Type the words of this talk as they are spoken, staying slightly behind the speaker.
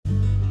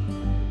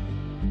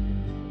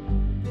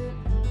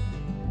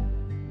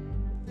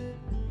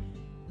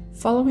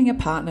Following a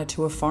partner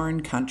to a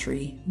foreign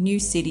country, new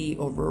city,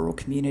 or rural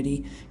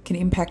community can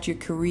impact your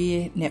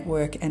career,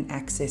 network, and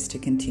access to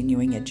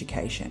continuing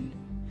education.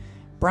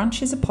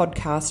 Brunch is a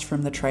podcast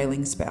from the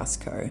Trailing Spouse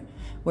Co.,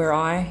 where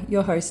I,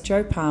 your host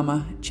Jo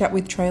Palmer, chat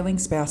with trailing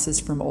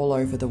spouses from all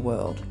over the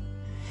world.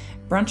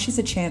 Brunch is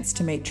a chance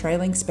to meet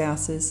trailing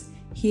spouses,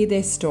 hear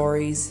their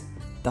stories,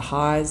 the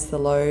highs, the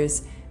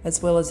lows,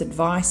 as well as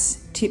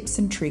advice, tips,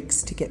 and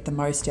tricks to get the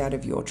most out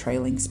of your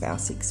trailing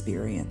spouse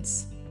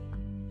experience.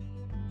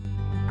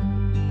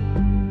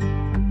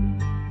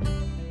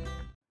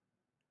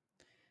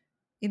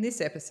 In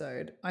this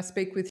episode, I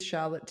speak with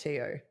Charlotte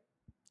Teo.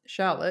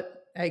 Charlotte,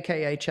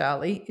 aka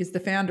Charlie, is the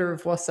founder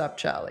of Wassup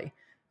Charlie,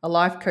 a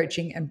life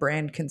coaching and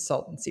brand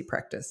consultancy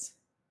practice.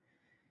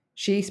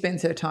 She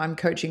spends her time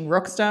coaching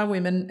rockstar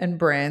women and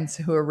brands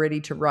who are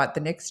ready to write the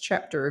next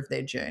chapter of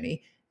their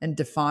journey and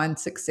define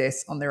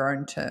success on their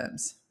own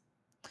terms.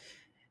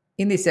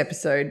 In this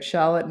episode,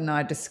 Charlotte and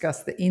I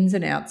discuss the ins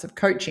and outs of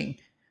coaching,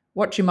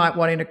 what you might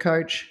want in a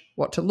coach,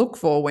 what to look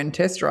for when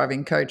test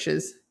driving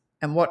coaches,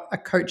 and what a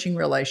coaching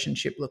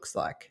relationship looks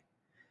like.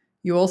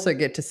 You also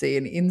get to see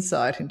an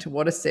insight into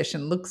what a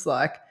session looks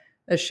like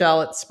as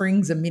Charlotte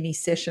springs a mini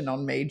session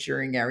on me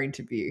during our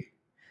interview.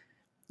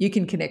 You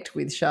can connect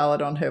with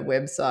Charlotte on her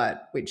website,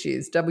 which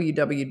is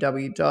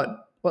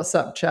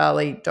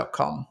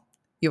www.wassupcharlie.com.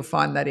 You'll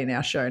find that in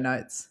our show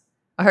notes.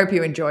 I hope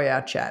you enjoy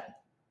our chat.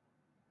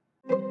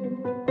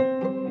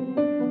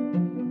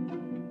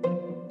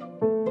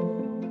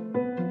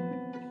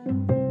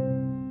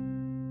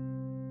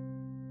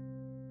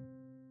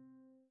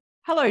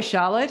 Hello,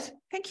 Charlotte.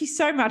 Thank you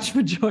so much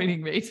for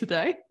joining me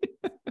today.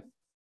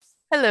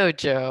 Hello,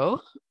 Jo.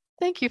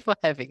 Thank you for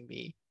having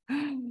me.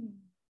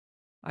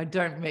 I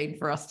don't mean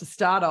for us to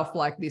start off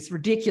like this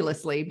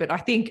ridiculously, but I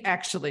think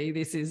actually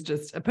this is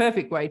just a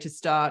perfect way to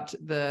start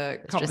the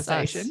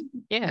conversation.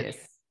 Yes,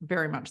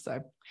 very much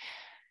so.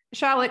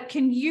 Charlotte,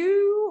 can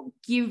you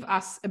give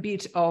us a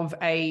bit of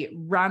a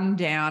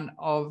rundown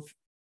of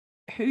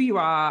who you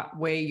are,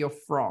 where you're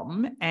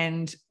from,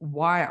 and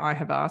why I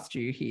have asked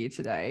you here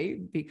today?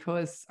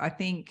 Because I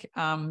think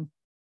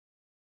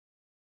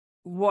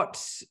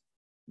what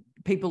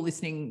people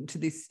listening to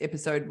this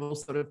episode will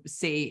sort of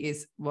see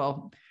is,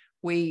 well,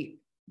 we,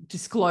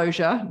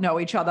 disclosure, know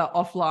each other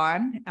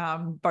offline,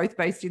 both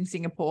based in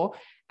Singapore.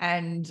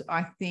 And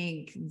I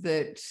think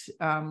that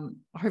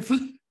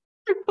hopefully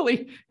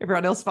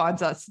everyone else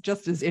finds us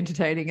just as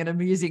entertaining and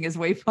amusing as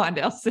we find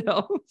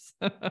ourselves.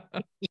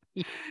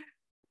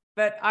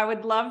 But I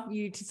would love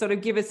you to sort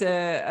of give us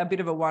a bit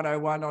of a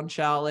 101 on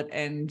Charlotte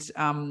and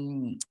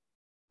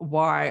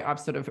why I've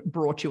sort of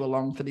brought you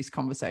along for this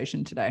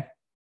conversation today.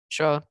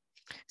 Sure.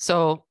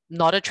 So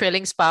not a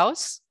trailing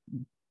spouse,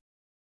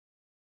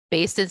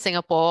 based in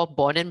Singapore,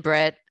 born and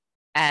bred,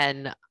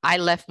 and I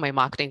left my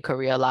marketing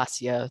career last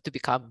year to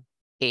become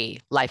a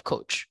life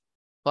coach.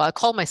 Well, I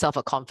call myself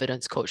a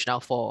confidence coach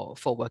now for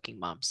working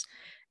moms.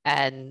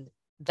 And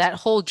that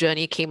whole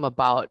journey came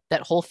about,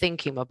 that whole thing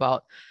came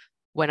about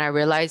when I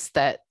realized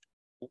that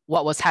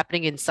what was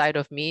happening inside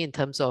of me in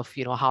terms of,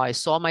 how I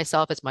saw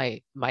myself as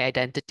my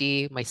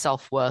identity, my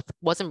self-worth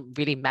wasn't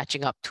really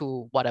matching up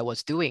to what I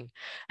was doing.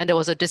 And there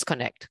was a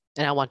disconnect.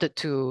 And I wanted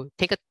to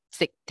take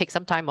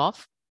some time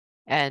off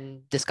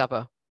and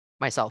discover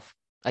myself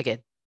again.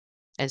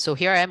 And so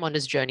here I am on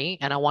this journey,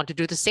 and I want to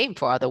do the same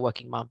for other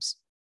working moms.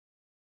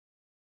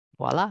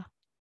 Voila.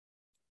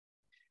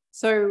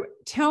 So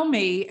tell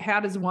me,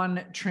 how does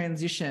one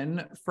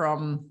transition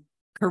from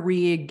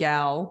career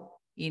gal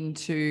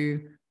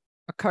into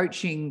a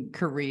coaching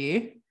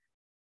career?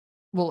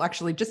 Well,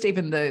 actually, just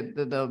even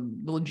the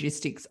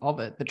logistics of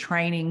it, the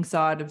training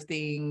side of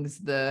things,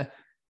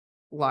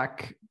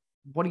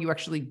 what do you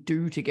actually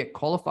do to get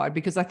qualified?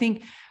 Because I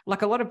think,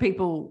 like, a lot of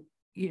people,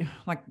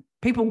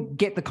 people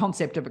get the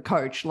concept of a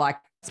coach, like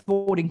a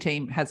sporting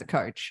team has a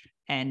coach,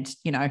 and,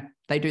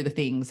 they do the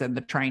things and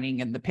the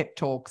training and the pep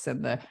talks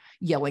and the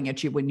yelling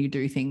at you when you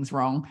do things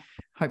wrong.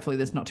 Hopefully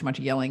there's not too much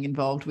yelling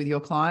involved with your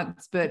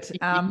clients, but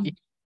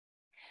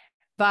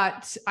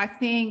I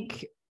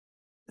think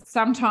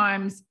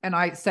sometimes, and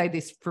I say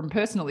this from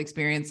personal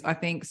experience, I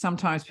think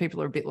sometimes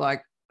people are a bit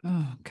like,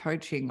 oh,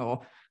 coaching,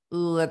 or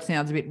oh, that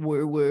sounds a bit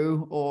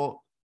woo-woo, or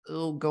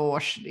oh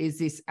gosh, is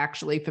this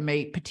actually for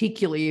me?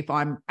 Particularly if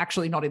I'm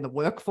actually not in the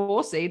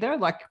workforce either.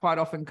 Like, quite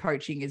often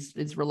coaching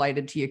is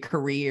related to your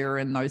career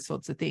and those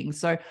sorts of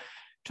things. So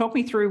talk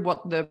me through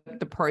what the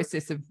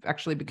process of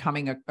actually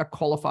becoming a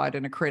qualified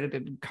and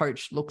accredited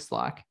coach looks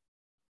like.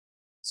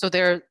 So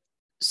there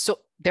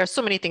are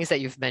so many things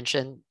that you've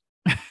mentioned.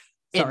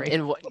 Sorry.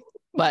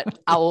 But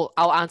I'll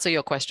answer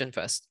your question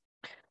first.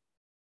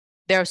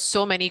 There are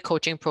so many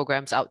coaching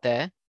programs out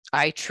there.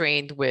 I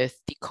trained with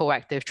the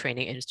Coactive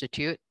Training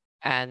Institute,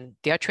 and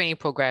their training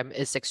program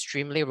is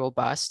extremely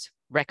robust,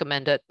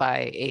 recommended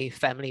by a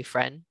family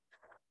friend.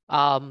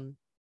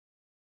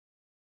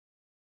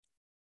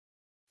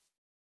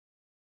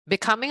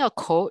 Becoming a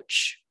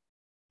coach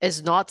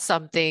is not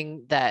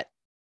something that,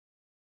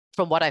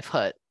 from what I've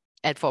heard,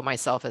 and for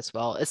myself as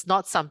well, it's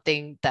not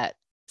something that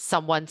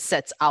someone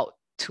sets out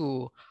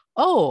to,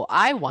 oh,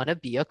 I want to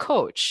be a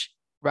coach,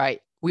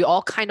 right? We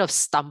all kind of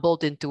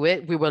stumbled into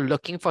it. We were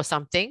looking for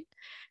something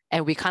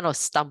and we kind of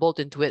stumbled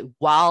into it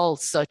while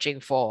searching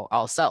for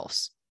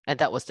ourselves. And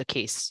that was the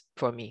case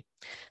for me.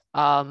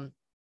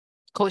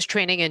 Coach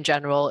training in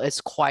general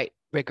is quite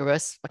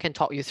rigorous. I can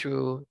talk you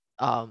through,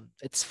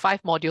 it's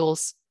 5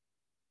 modules.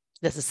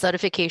 There's a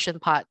certification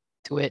part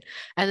to it,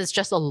 and it's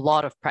just a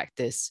lot of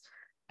practice.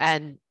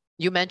 And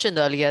you mentioned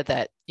earlier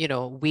that,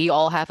 we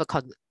all have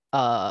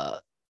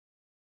a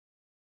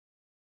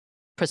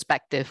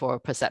perspective or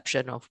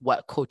perception of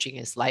what coaching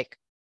is like.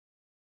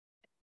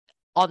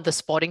 On the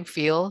sporting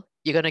field,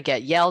 you're going to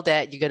get yelled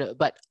at,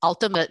 but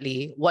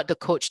ultimately what the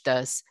coach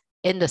does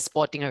in the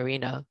sporting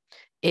arena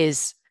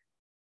is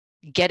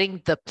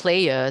getting the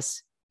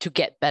players to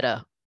get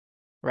better,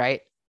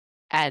 right?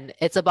 And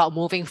it's about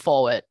moving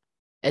forward.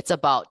 It's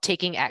about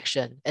taking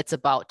action. It's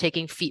about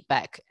taking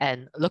feedback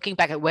and looking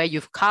back at where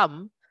you've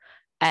come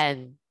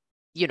and,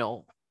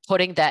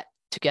 putting that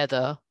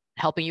together,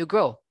 helping you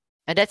grow.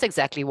 And that's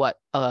exactly what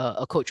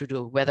a coach will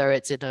do, whether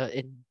it's in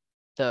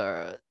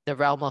the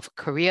realm of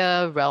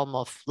career, realm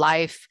of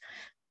life,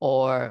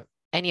 or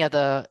any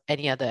other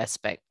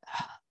aspect.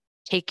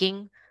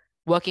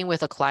 Working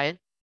with a client,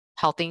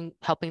 helping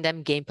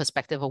them gain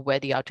perspective of where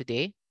they are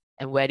today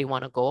and where they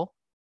want to go,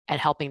 and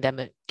helping them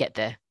get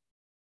there.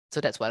 So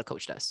that's what a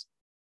coach does.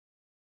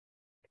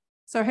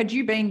 So had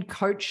you been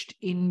coached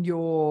in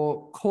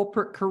your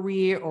corporate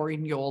career or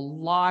in your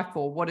life,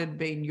 or what had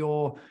been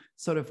your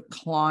sort of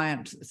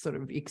client sort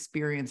of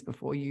experience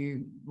before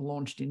you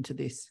launched into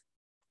this?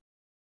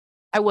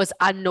 I was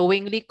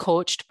unknowingly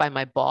coached by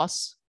my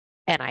boss,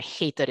 and I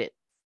hated it.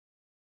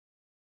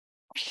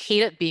 I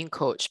hated being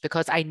coached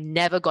because I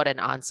never got an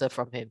answer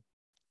from him.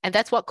 And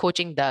that's what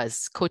coaching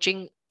does.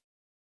 Coaching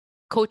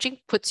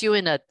puts you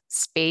in a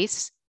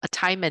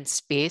time and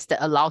space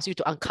that allows you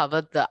to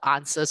uncover the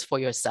answers for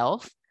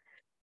yourself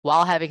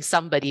while having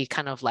somebody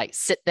kind of like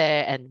sit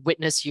there and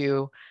witness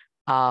you,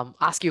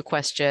 ask you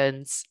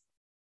questions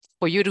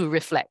for you to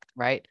reflect,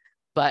 right?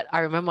 But I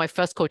remember my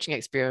first coaching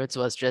experience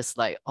was just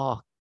like,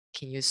 oh,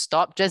 can you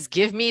stop? Just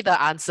give me the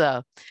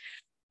answer.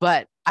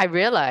 But I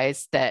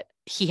realized that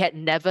he had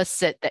never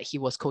said that he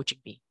was coaching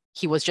me.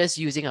 He was just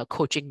using a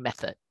coaching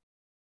method.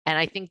 And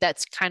I think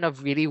that's kind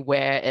of really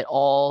where it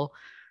all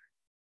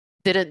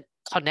didn't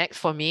connect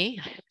for me.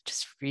 I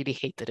just really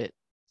hated it.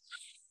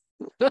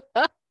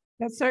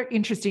 That's so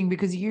interesting,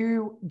 because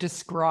you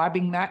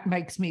describing that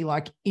makes me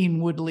like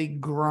inwardly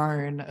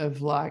groan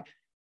of like,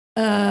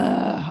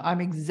 I'm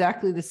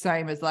exactly the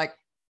same as like,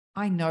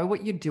 I know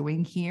what you're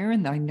doing here,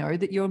 and I know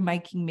that you're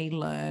making me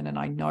learn, and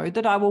I know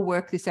that I will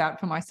work this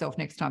out for myself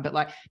next time. But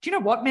like, do you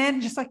know what,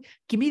 man? Just like,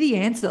 give me the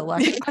answer.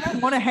 Like, I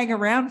don't want to hang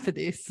around for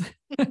this.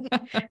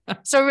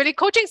 So really,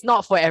 coaching is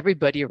not for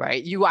everybody,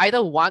 right? You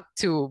either want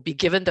to be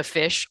given the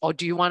fish, or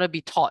do you want to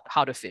be taught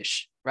how to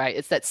fish, right?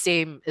 It's that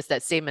same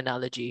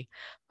analogy.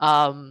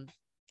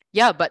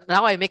 Yeah, but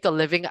now I make a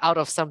living out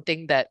of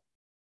something that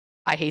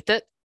I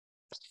hated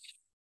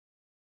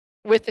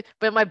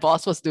when my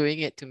boss was doing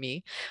it to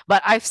me.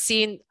 But I've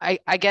seen,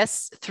 I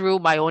guess through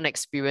my own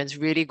experience,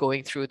 really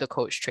going through the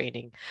coach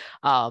training,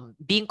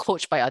 being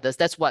coached by others,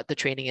 that's what the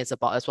training is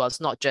about as well. It's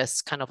not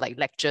just kind of like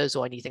lectures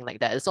or anything like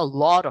that. It's a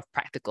lot of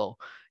practical.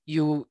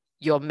 You're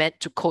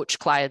meant to coach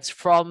clients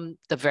from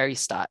the very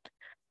start.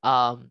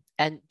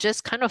 And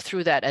just kind of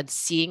through that and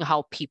seeing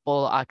how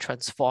people are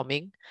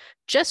transforming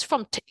just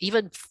from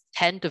even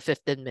 10 to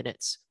 15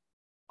 minutes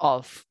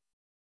of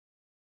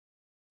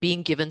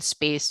being given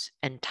space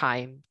and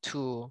time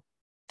to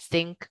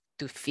think,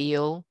 to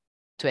feel,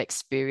 to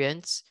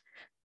experience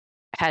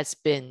has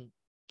been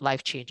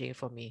life-changing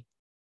for me.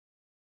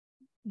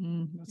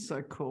 That's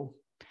so cool.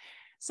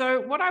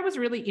 So what I was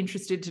really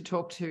interested to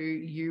talk to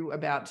you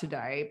about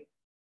today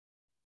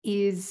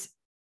is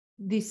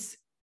this,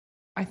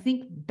 I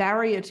think,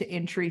 barrier to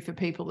entry for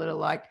people that are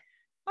like,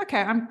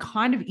 okay, I'm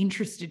kind of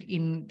interested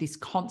in this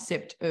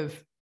concept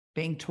of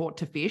being taught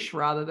to fish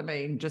rather than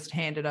being just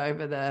handed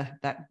over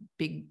that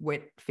big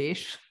wet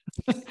fish.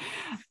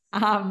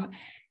 That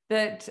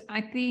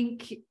I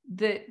think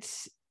that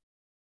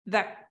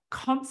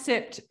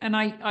concept, and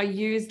I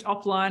used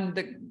offline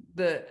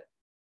the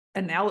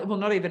analogy, well,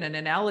 not even an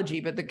analogy,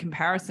 but the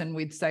comparison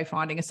with, say,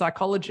 finding a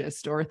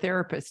psychologist or a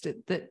therapist.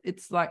 That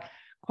it's like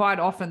quite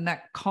often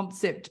that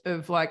concept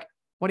of like,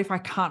 what if I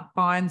can't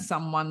find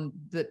someone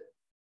that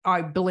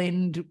I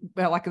blend,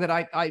 like that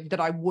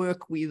I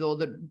work with, or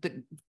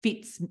that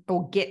fits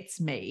or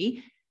gets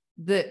me,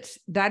 that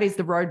is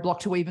the roadblock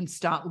to even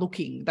start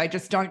looking. They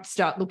just don't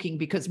start looking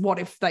because what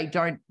if they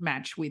don't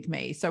match with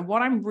me? So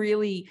what I'm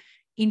really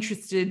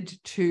interested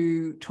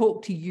to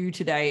talk to you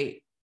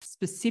today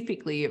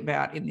specifically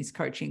about in this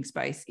coaching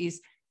space is,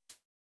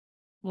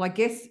 well, I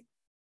guess,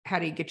 how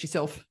do you get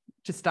yourself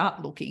to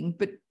start looking,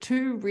 but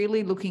two,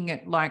 really looking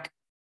at like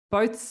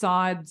both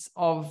sides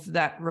of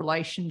that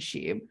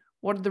relationship.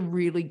 What are the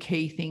really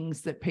key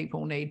things that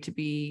people need to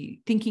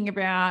be thinking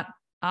about,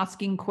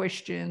 asking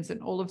questions,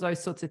 and all of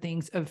those sorts of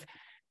things of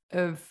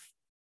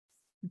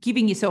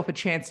giving yourself a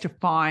chance to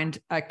find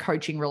a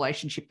coaching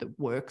relationship that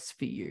works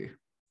for you.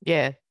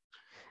 Yeah.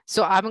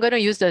 So I'm going to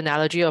use the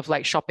analogy of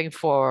like shopping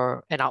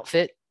for an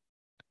outfit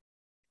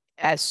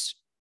as,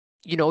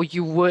 you know,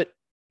 you would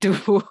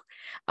do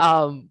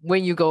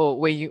when you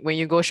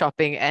go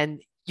shopping,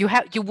 and you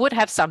would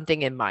have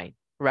something in mind,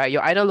 right?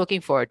 You're either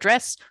looking for a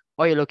dress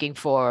or you're looking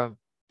for,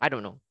 I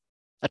don't know,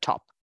 a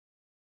top.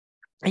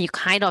 And you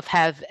kind of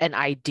have an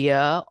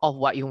idea of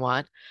what you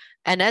want.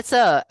 And as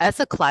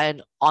a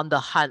client on the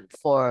hunt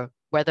for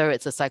whether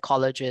it's a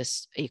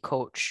psychologist, a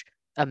coach,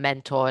 a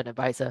mentor, an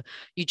advisor,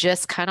 you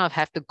just kind of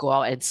have to go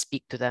out and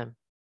speak to them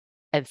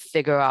and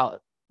figure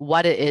out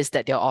what it is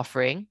that they're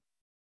offering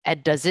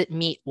and does it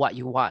meet what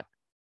you want.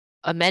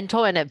 A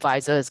mentor and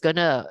advisor is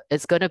gonna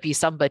be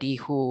somebody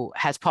who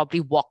has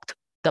probably walked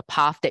the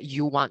path that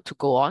you want to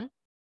go on,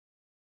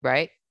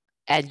 right?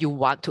 And you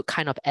want to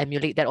kind of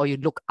emulate that, or you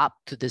look up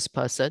to this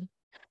person.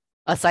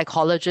 A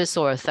psychologist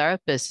or a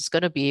therapist is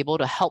going to be able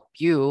to help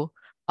you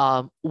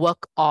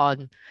work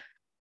on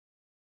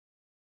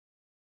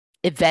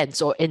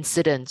events or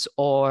incidents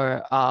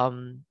or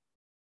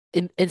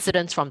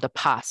incidents from the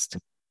past,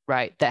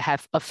 right, that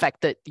have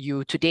affected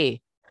you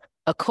today.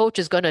 A coach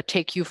is going to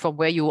take you from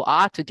where you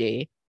are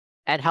today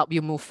and help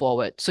you move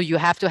forward. So you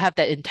have to have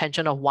that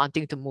intention of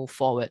wanting to move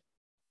forward.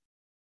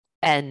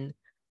 And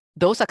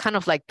those are kind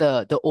of like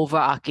the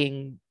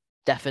overarching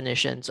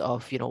definitions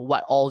of, you know,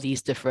 what all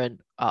these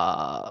different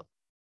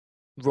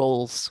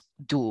roles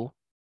do.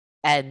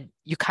 And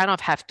you kind of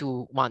have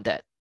to want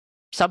that.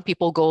 Some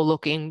people go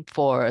looking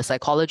for a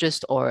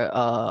psychologist or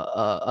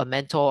a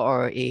mentor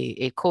or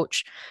a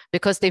coach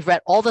because they've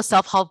read all the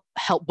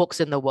self-help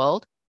books in the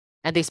world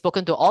and they've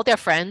spoken to all their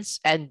friends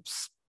and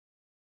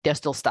they're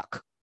still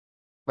stuck,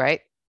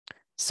 right?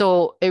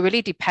 So it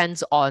really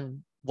depends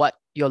on what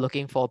you're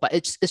looking for, but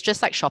it's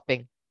just like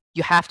shopping.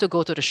 You have to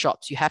go to the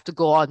shops. You have to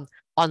go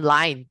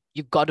online.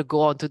 You've got to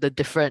go onto the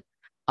different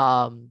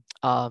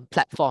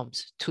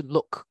platforms to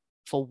look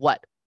for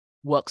what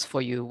works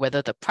for you,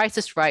 whether the price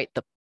is right,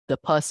 the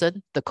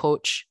person, the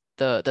coach,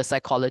 the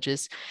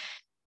psychologist.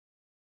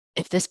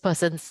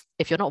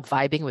 If you're not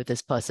vibing with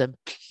this person,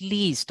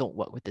 please don't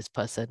work with this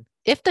person.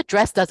 If the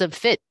dress doesn't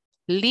fit,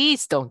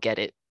 please don't get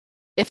it.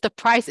 If the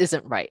price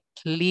isn't right,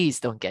 please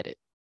don't get it.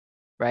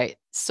 Right?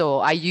 So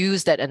I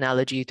use that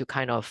analogy to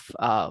kind of,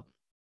 I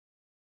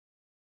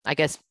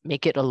guess,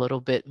 make it a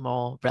little bit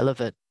more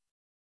relevant.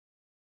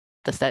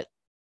 Does that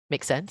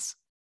make sense?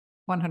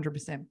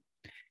 100%.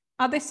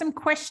 Are there some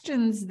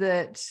questions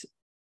that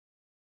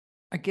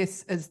I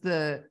guess as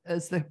the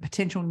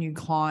potential new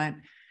client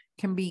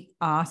can be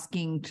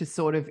asking to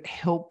sort of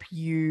help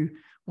you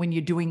when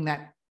you're doing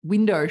that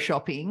window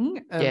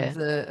shopping of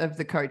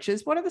the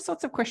coaches? What are the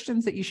sorts of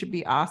questions that you should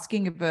be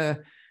asking of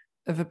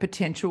a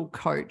potential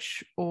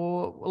coach,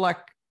 or like,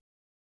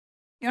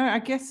 you know, I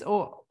guess,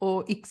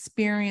 or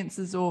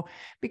experiences, or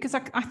because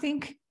I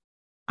think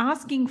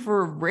asking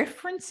for a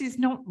reference is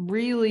not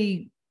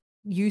really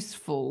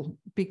useful,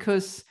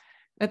 because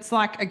it's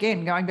like,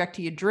 again, going back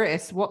to your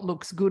dress, what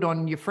looks good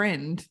on your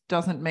friend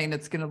doesn't mean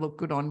it's going to look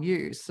good on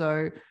you.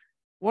 So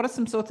what are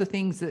some sorts of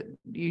things that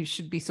you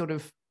should be sort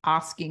of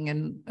asking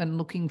and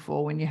looking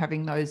for when you're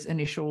having those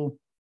initial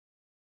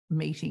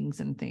meetings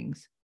and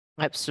things?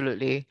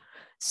 Absolutely.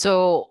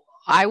 So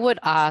I would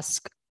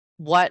ask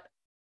I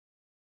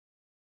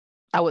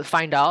would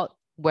find out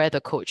where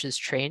the coach is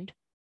trained,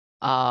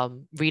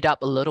 read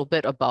up a little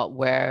bit about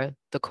where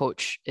the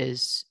coach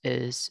is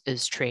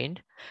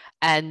trained.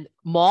 And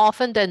more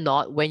often than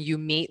not, when you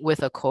meet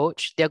with a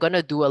coach, they're going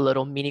to do a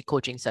little mini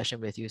coaching session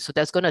with you. So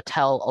that's going to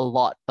tell a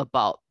lot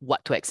about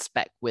what to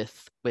expect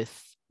with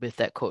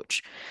that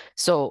coach.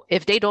 So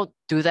if they don't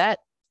do that,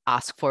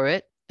 ask for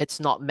it.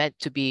 It's not meant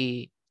to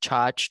be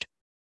charged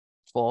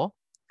for.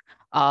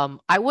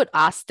 I would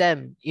ask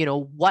them, you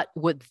know, what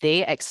would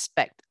they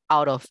expect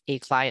out of a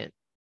client?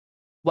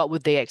 What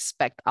would they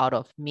expect out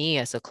of me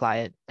as a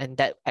client? And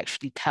that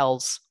actually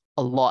tells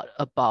a lot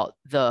about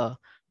the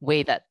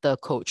way that the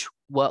coach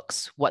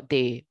works, what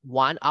they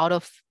want out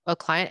of a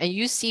client, and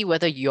you see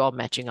whether you're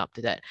matching up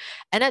to that.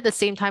 And at the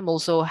same time,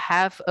 also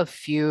have a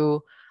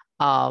few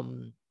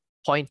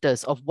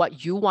pointers of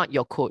what you want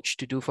your coach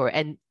to do for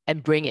it,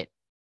 and bring it,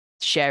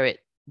 share it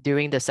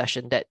during the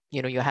session that,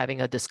 you know, you're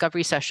having a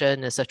discovery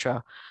session,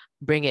 etc.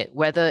 Bring it,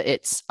 whether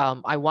it's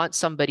I want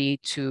somebody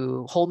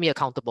to hold me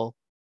accountable.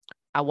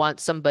 I want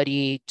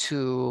somebody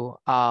to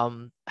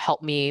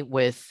help me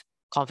with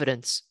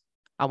confidence.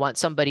 I want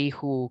somebody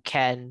who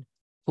can.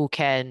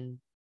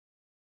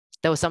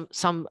 There was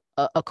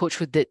a coach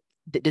who did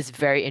this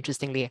very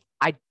interestingly.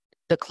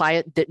 The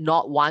client did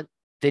not want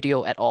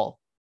video at all.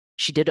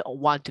 She didn't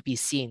want to be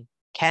seen.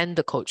 Can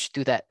the coach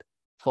do that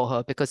for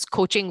her? Because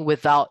coaching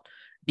without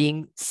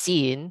being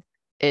seen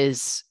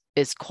is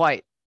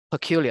quite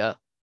peculiar,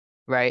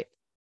 right?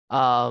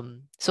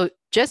 So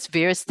just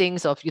various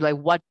things of you, like,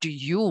 what do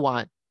you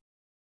want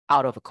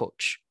out of a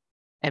coach,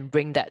 and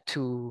bring that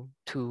to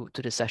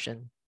the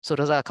session. So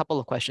those are a couple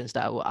of questions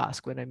that I will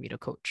ask when I meet a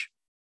coach.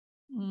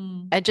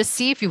 and just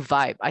see if you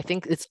vibe. I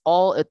think it's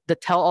all the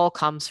tell all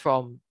comes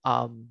from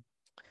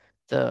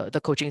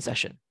the coaching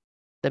session,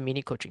 the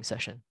mini coaching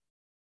session.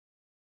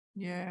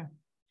 Yeah.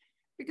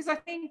 Because I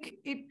think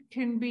it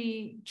can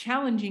be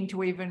challenging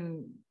to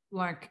even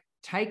like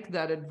take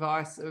that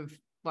advice of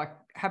like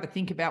have a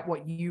think about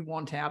what you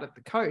want out of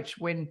the coach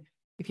when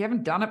if you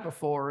haven't done it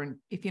before and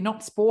if you're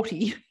not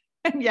sporty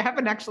and you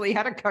haven't actually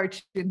had a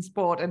coach in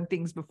sport and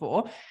things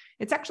before,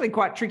 it's actually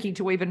quite tricky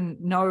to even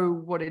know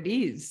what it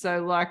is.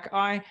 So like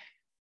I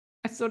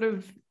sort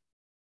of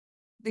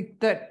think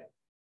that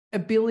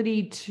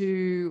ability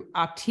to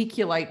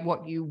articulate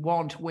what you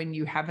want when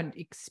you haven't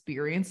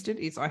experienced it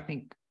is, I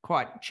think,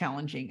 quite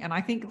challenging. And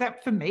I think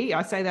that for me,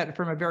 I say that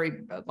from a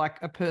very like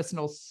a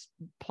personal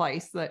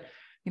place that,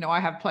 you know, I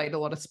have played a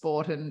lot of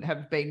sport and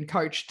have been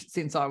coached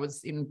since I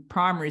was in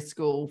primary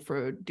school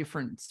for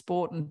different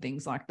sport and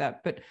things like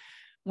that. But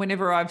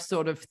whenever I've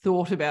sort of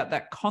thought about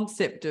that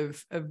concept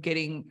of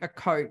getting a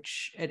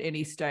coach at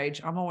any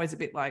stage, I'm always a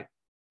bit like,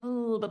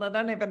 oh, but I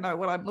don't even know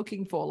what I'm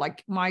looking for.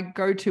 Like my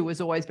go-to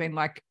has always been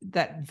like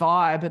that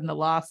vibe and the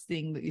last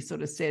thing that you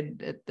sort of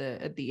said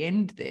at the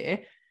end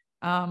there.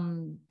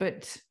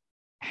 But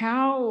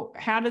how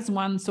does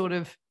one sort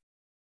of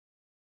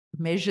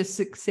measure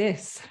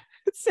success?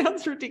 It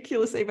sounds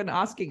ridiculous even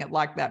asking it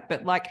like that,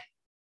 but like,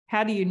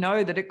 how do you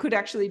know that it could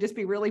actually just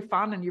be really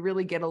fun and you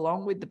really get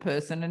along with the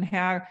person? And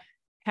how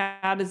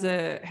does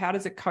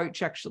a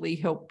coach actually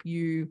help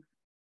you?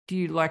 Do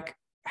you like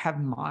have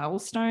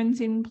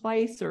milestones in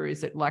place, or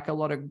is it like a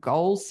lot of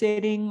goal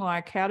setting?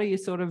 Like, how do you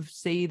sort of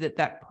see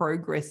that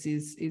progress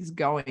is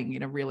going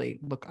in a really,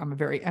 look, I'm a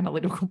very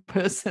analytical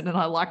person and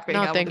I like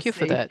being able Thank to you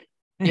for see. that.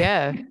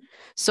 Yeah.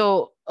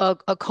 So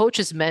a coach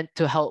is meant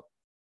to help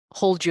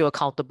hold you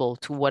accountable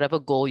to whatever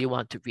goal you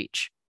want to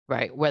reach,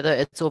 right? Whether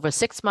it's over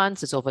 6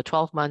 months, it's over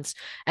 12 months,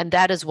 and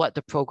that is what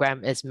the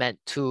program is meant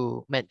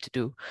to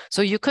do.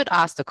 So you could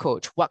ask the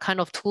coach, what kind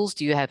of tools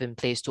do you have in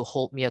place to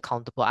hold me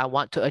accountable? I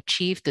want to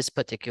achieve this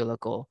particular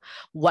goal.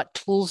 What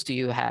tools do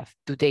you have?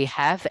 Do they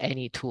have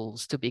any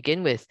tools to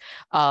begin with?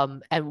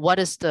 And what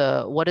is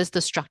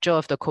the structure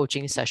of the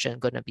coaching session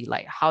going to be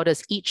like? How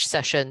does each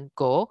session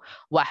go?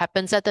 What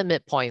happens at the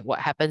midpoint? What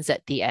happens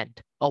at the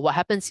end? Or what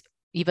happens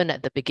even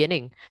at the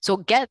beginning? So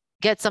get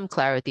some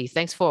clarity.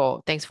 Thanks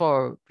for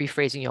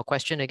rephrasing your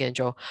question again,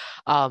 Joe.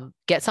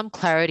 Get some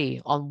clarity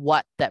on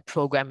what that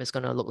program is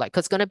going to look like,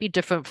 because it's going to be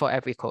different for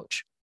every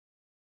coach.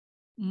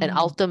 And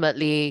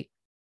ultimately,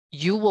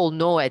 you will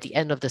know at the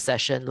end of the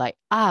session, like,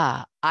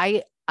 I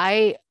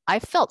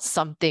felt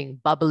something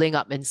bubbling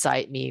up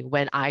inside me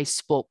when I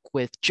spoke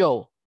with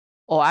Joe,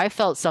 or I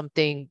felt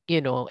something,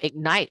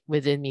 ignite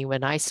within me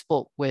when I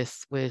spoke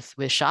with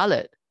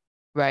Charlotte,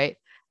 right?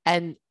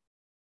 And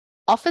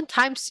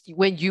oftentimes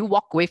when you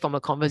walk away from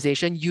a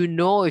conversation, you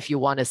know if you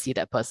want to see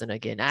that person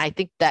again. And I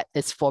think that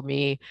is for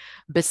me,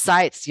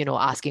 besides,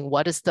 asking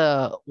what is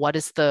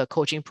the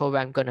coaching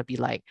program going to be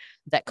like,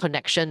 that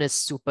connection is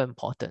super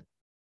important.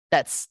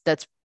 That's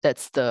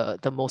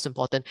the most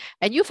important.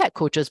 And you've had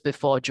coaches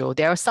before, Joe.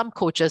 There are some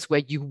coaches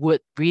where you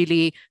would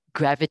really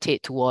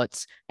gravitate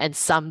towards and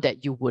some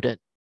that you wouldn't.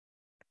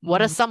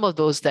 What are some of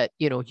those that,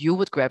 you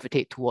would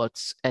gravitate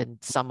towards and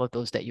some of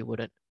those that you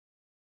wouldn't?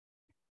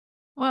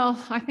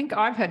 Well, I think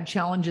I've had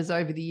challenges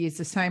over the years,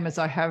 the same as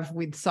I have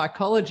with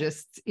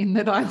psychologists, in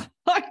that I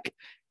like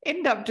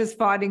end up just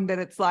finding that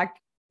it's like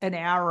an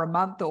hour a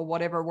month or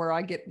whatever, where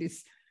I get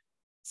this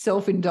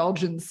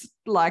self-indulgence,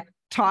 like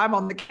time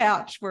on the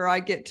couch where I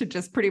get to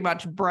just pretty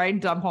much brain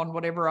dump on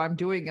whatever I'm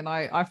doing. And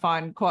I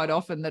find quite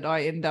often that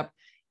I end up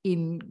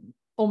in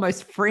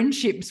almost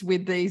friendships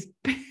with these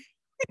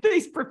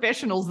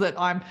professionals that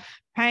I'm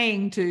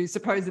paying to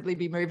supposedly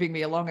be moving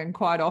me along. And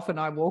quite often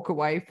I walk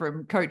away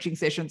from coaching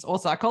sessions or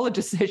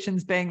psychologist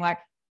sessions being like,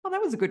 oh, that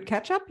was a good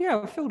catch up.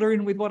 Yeah, I filled her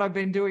in with what I've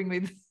been doing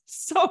with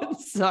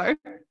so-and-so.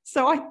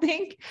 So I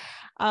think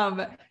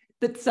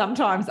that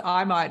sometimes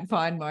I might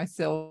find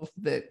myself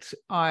that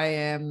I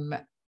am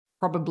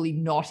probably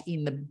not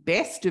in the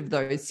best of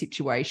those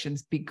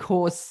situations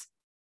because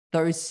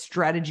those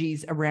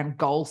strategies around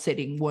goal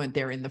setting weren't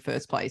there in the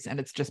first place. And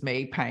it's just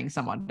me paying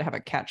someone to have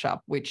a catch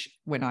up, which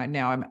when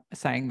I'm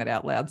saying that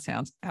out loud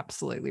sounds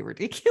absolutely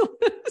ridiculous.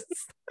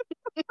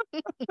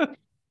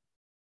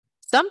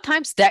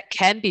 Sometimes that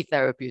can be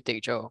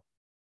therapeutic, Joe,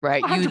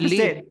 right?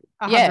 100%.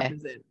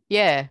 100%.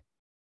 Yeah.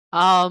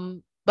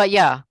 But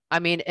yeah, I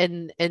mean,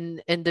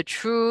 in the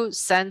true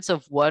sense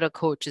of what a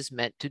coach is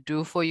meant to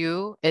do for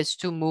you is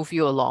to move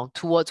you along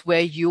towards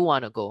where you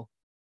want to go,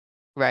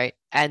 right?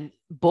 And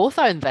both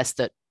are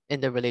invested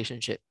in the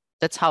relationship.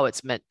 That's how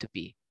it's meant to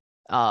be.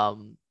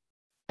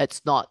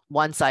 It's not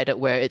one-sided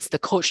where it's the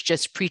coach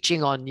just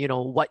preaching on,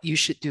 what you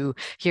should do.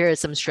 Here are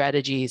some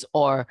strategies,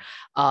 or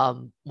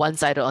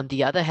one-sided on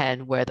the other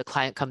hand, where the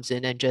client comes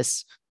in and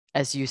just,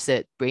 as you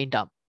said, brain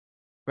dump,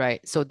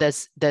 right? So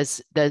there's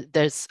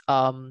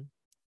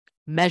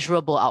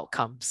measurable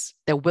outcomes.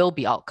 There will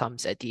be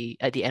outcomes at the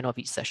end of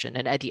each session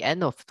and at the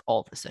end of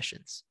all the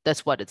sessions.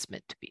 That's what it's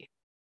meant to be.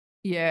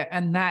 Yeah.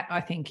 And that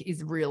I think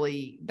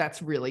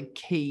that's really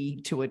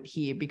key to it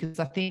here, because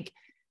I think,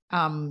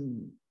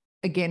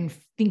 again,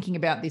 thinking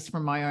about this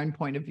from my own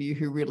point of view,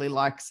 who really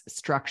likes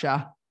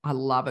structure, I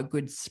love a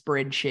good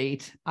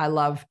spreadsheet. I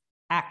love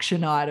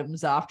action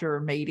items after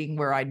a meeting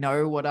where I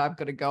know what I've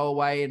got to go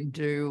away and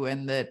do,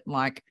 and that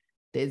like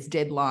there's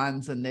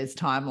deadlines and there's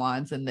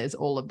timelines and there's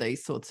all of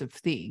these sorts of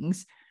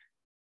things.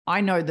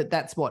 I know that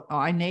that's what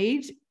I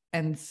need.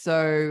 And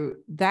so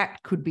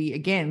that could be,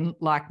 again,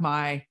 like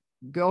my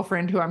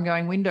girlfriend who I'm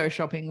going window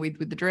shopping with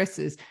the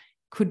dresses,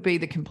 could be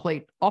the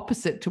complete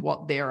opposite to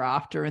what they're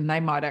after. And they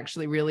might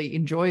actually really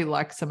enjoy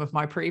like some of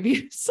my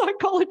previous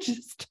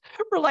psychologist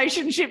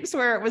relationships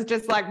where it was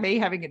just like me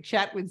having a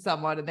chat with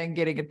someone and then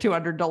getting a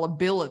 $200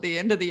 bill at the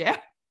end of the hour.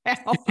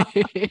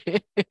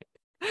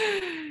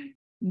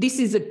 This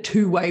is a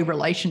two-way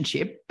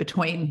relationship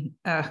between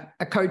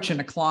a coach and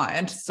a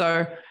client.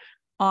 So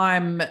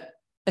I'm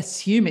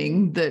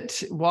assuming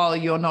that while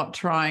you're not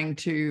trying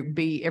to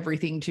be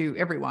everything to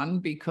everyone,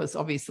 because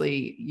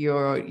obviously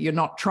you're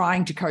not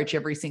trying to coach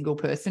every single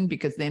person,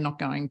 because they're not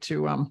going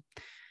to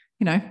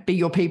be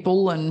your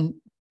people and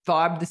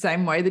vibe the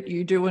same way that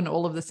you do and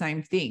all of the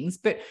same things.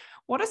 But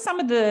what are some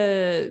of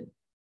the,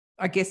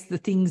 I guess, the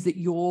things that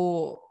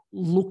you're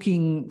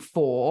looking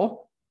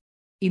for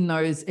in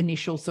those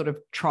initial sort of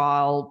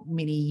trial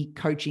mini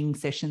coaching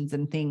sessions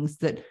and things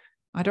that,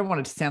 I don't want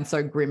it to sound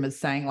so grim as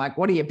saying like,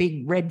 what are your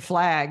big red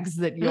flags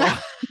that you're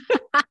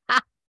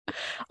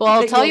well,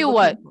 I'll tell you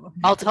what. for?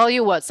 I'll tell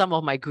you what some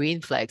of my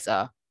green flags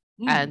are.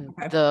 And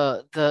Okay.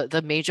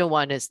 the major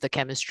one is the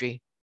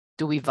chemistry.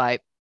 Do we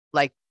vibe?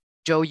 Like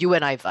Joe, you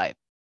and I vibe,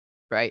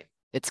 right?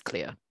 It's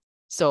clear.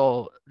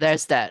 So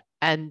there's that.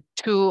 And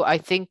two, I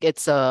think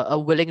it's a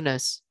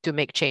willingness to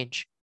make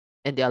change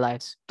in their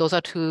lives. Those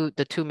are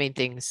the two main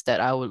things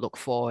that I would look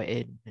for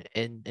in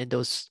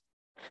those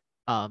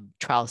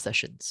trial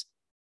sessions.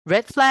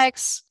 Red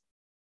flags.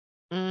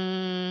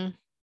 Well,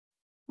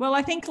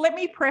 I think let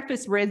me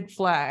preface red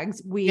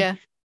flags with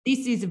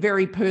this is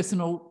very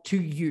personal to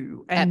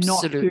you and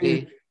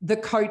absolutely not to the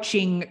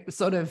coaching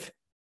sort of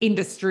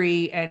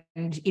industry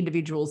and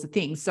individuals and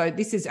things. So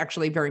this is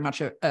actually very much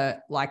a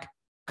like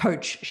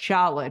Coach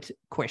Charlotte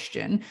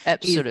question.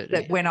 Absolutely. Is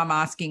that when I'm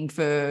asking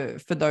for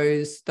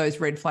those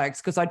red flags,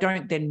 because I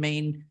don't then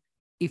mean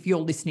if you're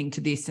listening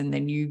to this and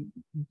then you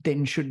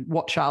then should,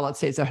 what Charlotte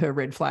says are her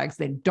red flags,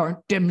 then don't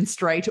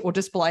demonstrate or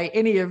display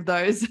any of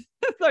those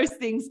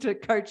things to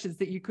coaches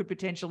that you could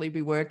potentially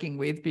be working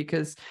with,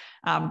 because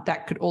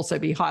that could also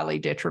be highly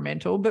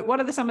detrimental. But what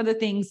are some of the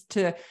things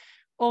to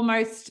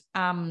almost,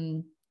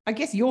 I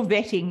guess you're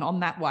vetting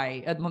on that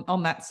way,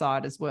 on that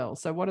side as well.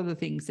 So what are the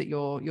things that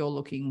you're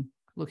looking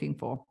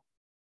for?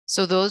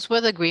 So those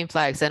were the green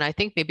flags. And I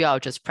think maybe I'll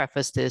just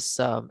preface this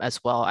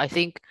as well. I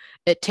think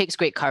it takes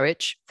great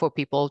courage for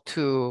people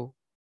to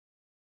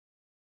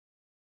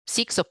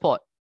seek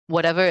support,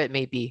 whatever it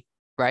may be,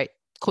 right?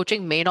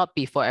 Coaching may not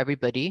be for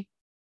everybody.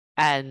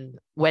 And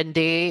when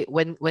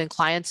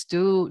clients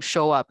do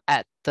show up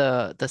at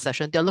the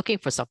session, they're looking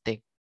for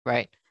something,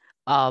 right?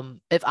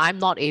 If I'm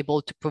not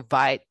able to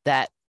provide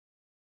that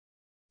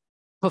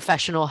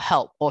professional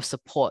help or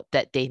support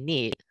that they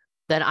need,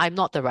 then I'm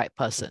not the right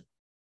person.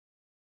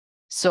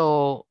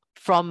 So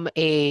from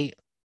a,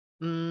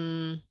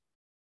 let's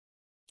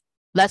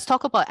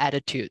talk about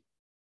attitude,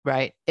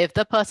 right? If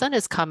the person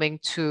is coming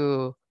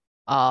to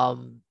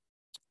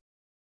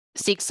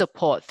seek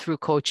support through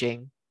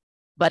coaching,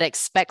 but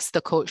expects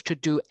the coach to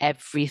do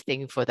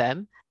everything for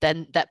them,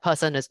 then that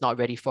person is not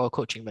ready for a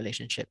coaching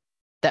relationship.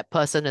 That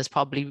person is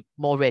probably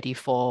more ready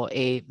for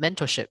a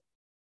mentorship,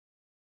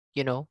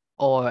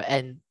 or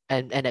an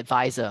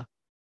advisor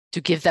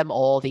to give them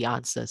all the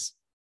answers.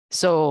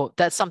 So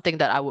that's something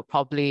that I would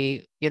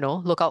probably,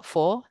 look out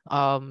for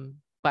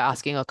by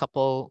asking a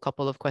couple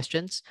of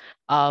questions.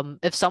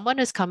 If someone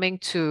is coming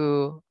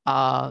to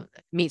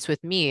meets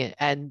with me,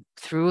 and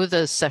through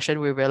the session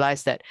we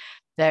realize that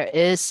there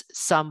is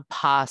some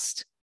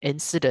past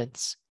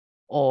incidents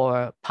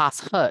or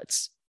past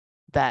hurts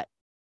that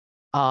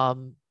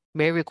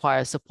may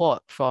require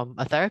support from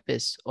a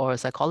therapist or a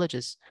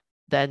psychologist,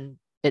 then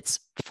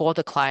it's for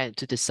the client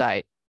to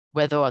decide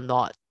whether or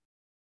not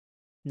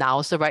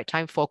now's the right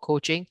time for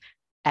coaching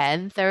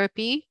and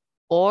therapy,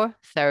 or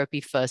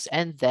therapy first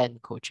and then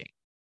coaching,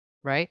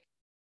 right?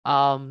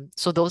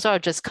 So those are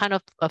just kind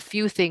of a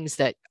few things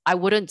that I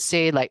wouldn't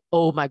say like,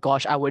 oh my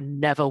gosh, I would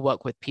never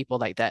work with people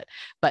like that.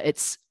 But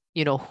it's,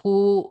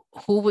 who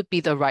would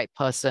be the right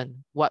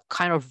person? What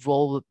kind of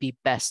role would be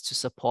best to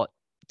support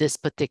this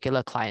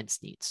particular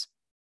client's needs?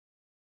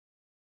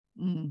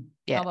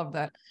 I love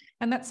that.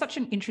 And that's such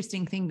an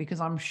interesting thing,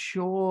 because I'm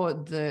sure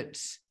that,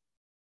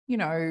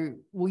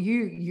 well,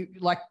 you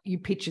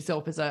pitch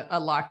yourself as a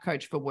life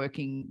coach for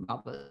working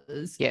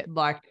mothers. Yeah.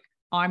 Like,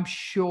 I'm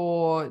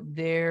sure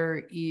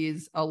there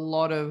is a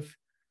lot of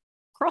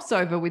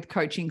crossover with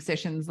coaching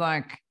sessions,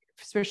 like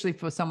especially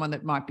for someone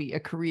that might be a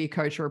career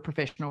coach or a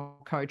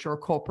professional coach or a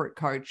corporate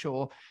coach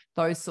or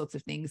those sorts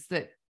of things,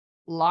 that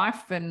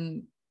life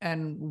and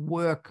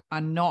work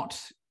are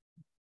not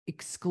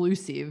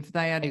exclusive.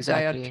 They are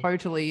Exactly.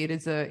 totally,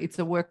 it's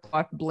a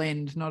work-life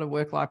blend, not a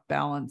work-life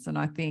balance. And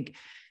I think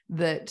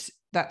that's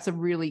a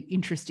really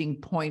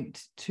interesting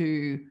point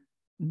to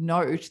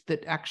note,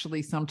 that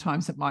actually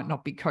sometimes it might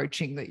not be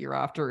coaching that you're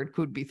after. It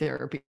could be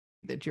therapy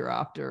that you're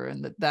after,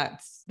 and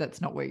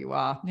that's not where you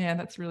are. Yeah,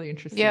 that's really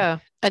interesting. Yeah.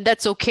 And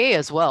that's okay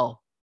as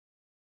well,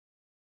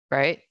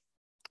 right?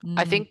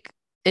 I Mm. think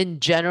in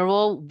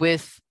general,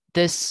 with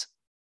this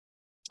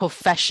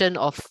profession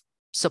of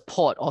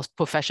support or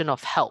profession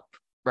of help,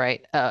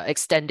 right?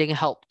 Extending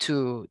help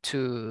to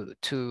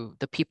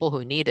the people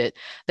who need it,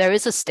 there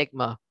is a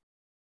stigma.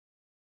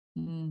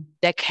 Mm.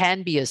 There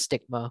can be a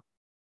stigma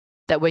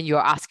that when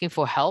you're asking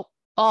for help,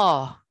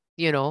 oh,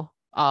 you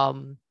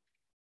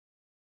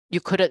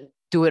couldn't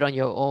do it on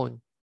your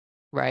own,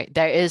 right?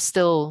 There is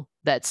still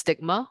that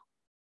stigma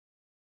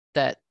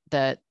that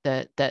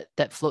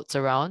floats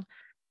around,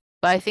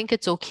 but I think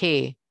it's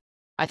okay.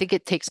 I think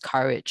it takes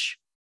courage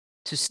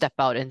to step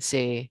out and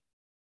say,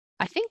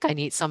 I think I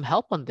need some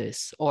help on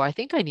this, or I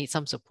think I need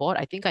some support.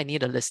 I think I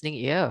need a listening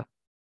ear,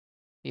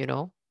 you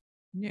know?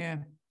 Yeah.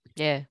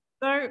 Yeah.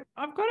 So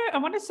I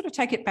want to sort of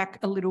take it back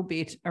a little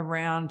bit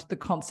around the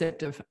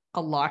concept of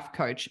a life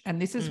coach. And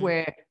this is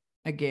where,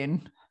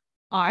 again,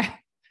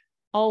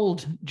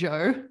 old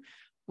Joe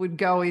would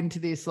go into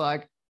this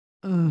like,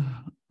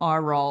 eye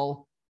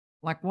roll.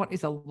 Like, what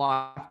is a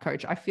life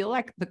coach? I feel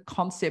like the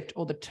concept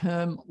or the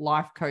term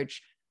life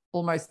coach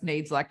almost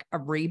needs like a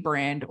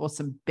rebrand or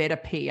some better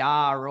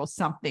PR or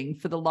something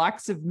for the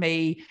likes of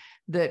me,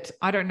 that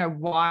I don't know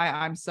why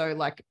I'm so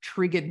like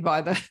triggered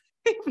by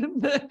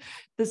the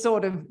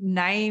sort of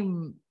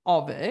name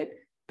of it.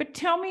 But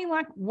tell me,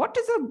 like, what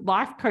does a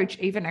life coach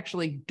even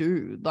actually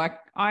do? Like,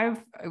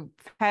 I've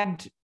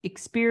had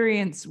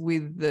experience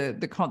with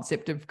the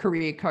concept of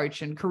career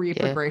coach and career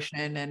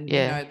progression, and you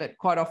know that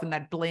quite often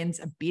that blends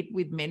a bit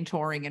with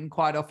mentoring, and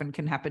quite often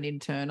can happen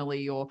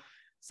internally, or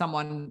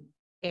someone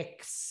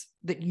X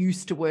that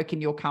used to work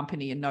in your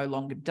company and no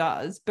longer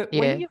does. But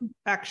when you're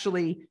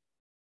actually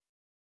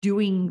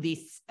doing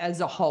this as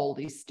a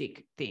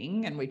holistic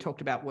thing, and we talked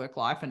about work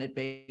life and it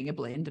being a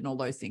blend and all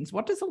those things,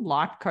 what does a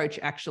life coach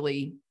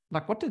actually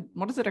like? What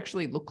does it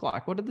actually look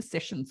like? What do the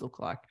sessions look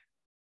like?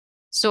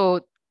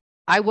 So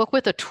I work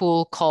with a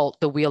tool called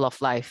the Wheel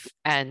of Life,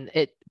 and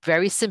it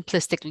very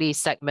simplistically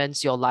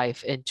segments your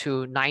life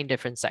into 9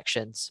 different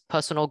sections: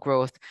 personal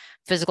growth,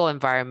 physical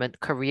environment,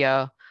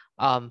 career,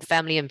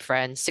 family and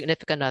friends,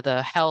 significant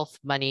other, health,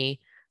 money.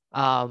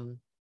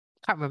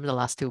 Can't remember the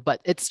last 2, but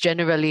it's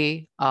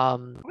generally I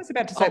was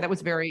about to say that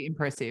was very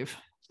impressive.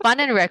 Fun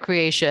and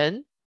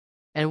recreation,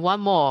 and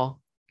one more.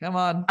 Come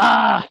on.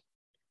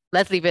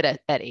 Let's leave it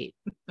at 8.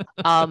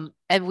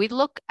 And we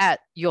look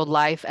at your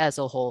life as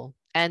a whole.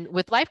 And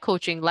with life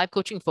coaching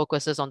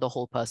focuses on the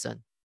whole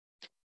person.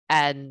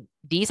 And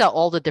these are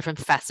all the different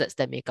facets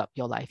that make up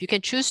your life. You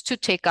can choose to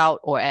take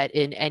out or add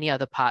in any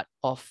other part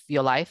of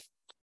your life.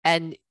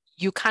 And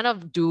you kind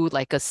of do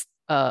like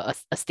a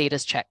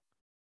status check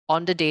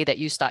on the day that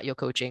you start your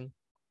coaching.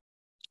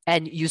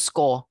 And you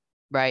score,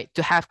 right?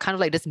 To have kind of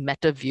like this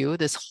meta view,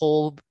 this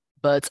whole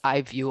bird's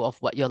eye view of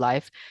what your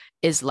life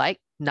is like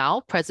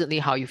now, presently,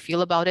 how you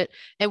feel about it,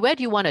 and where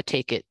do you want to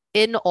take it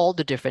in all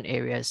the different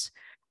areas.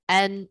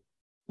 And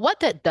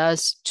what that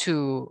does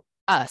to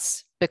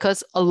us,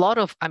 because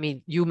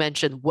you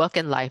mentioned work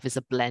and life is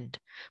a blend,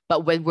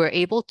 but when we're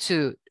able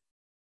to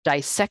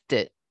dissect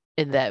it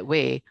in that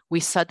way, we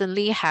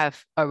suddenly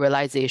have a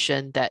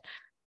realization that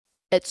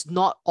it's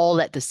not all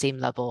at the same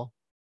level.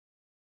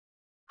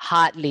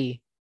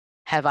 Hardly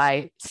have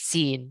I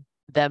seen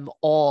them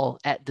all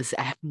at this.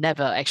 I have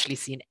never actually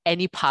seen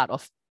any part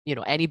of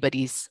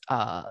anybody's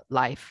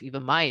life,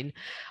 even mine,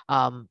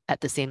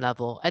 at the same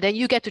level. And then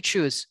you get to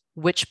choose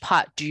which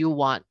part do you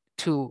want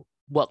to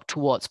work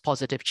towards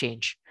positive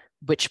change,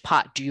 which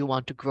part do you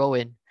want to grow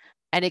in,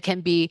 and it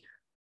can be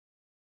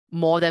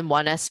more than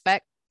one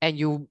aspect. And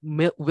you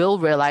will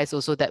realize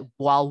also that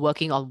while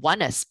working on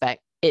one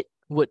aspect, it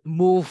would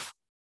move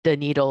the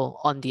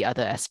needle on the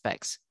other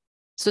aspects.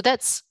 So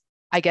that's,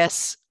 I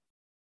guess,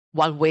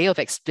 one way of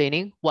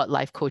explaining what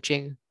life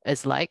coaching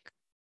is like.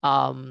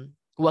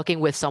 Working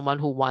with someone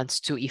who wants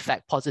to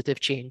effect positive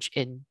change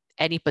in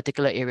any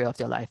particular area of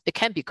their life. It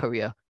can be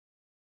career.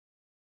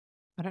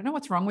 I don't know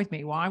what's wrong with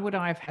me. Why would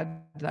I have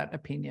had that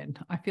opinion?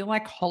 I feel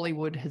like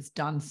Hollywood has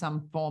done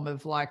some form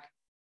of like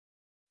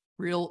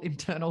real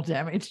internal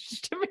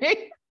damage to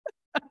me.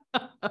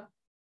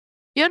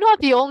 You're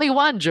not the only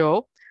one,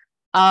 Joe.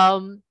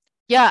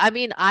 Yeah, I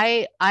mean,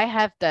 I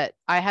have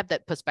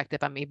that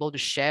perspective. I'm able to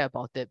share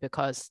about it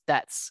because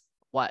that's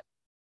what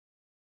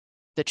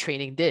the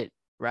training did,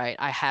 right?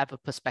 I have a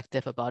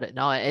perspective about it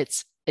now.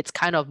 It's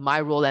kind of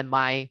my role and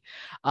my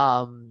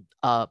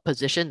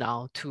position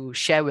now to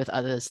share with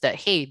others that,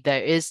 hey,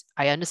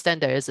 I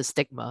understand there is a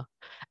stigma.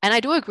 And I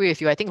do agree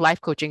with you. I think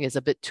life coaching is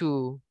a bit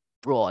too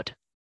broad,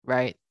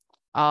 right?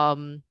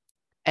 And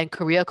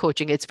career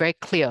coaching, it's very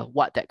clear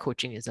what that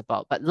coaching is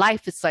about. But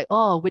life, it's like,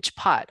 oh, which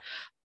part?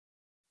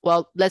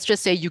 Well, let's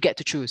just say you get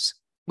to choose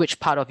which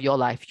part of your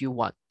life you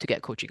want to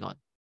get coaching on.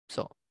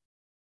 So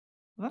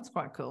Well, that's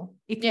quite cool.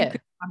 If you Yeah.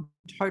 could, I'm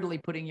totally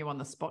putting you on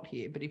the spot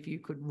here, but if you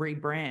could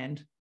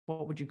rebrand,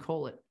 what would you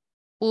call it?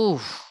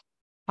 Oof.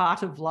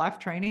 Part of life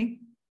training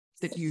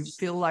that you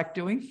feel like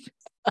doing?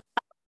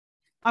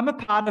 I'm a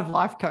part of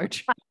life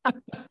coach. I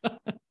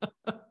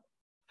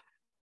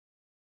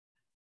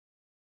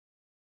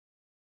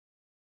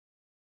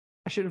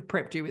should have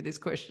prepped you with this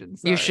question.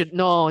 You Sorry. should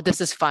know.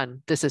 This is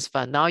fun. This is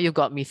fun. Now you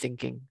got me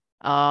thinking.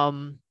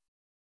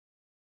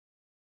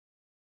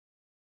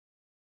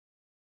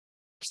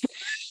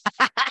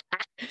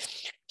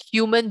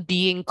 Human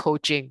being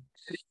coaching.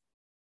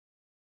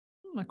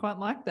 I quite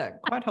like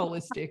that. Quite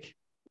holistic.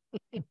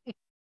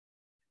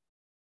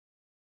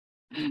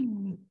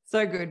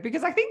 So good.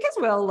 Because I think as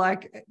well,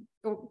 like,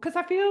 because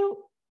I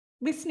feel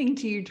listening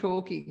to you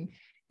talking,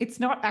 it's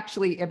not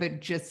actually ever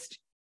just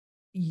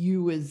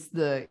you as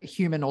the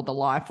human or the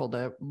life or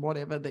the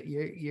whatever that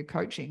you're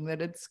coaching,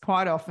 that it's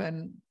quite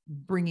often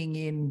bringing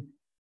in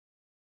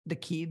the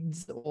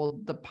kids or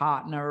the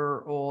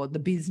partner or the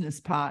business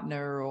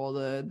partner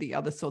or the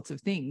other sorts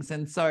of things.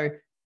 And so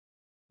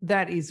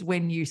that is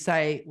when you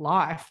say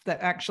life,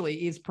 that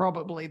actually is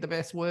probably the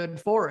best word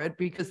for it,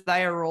 because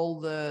they are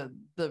all the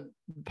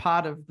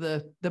part of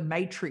the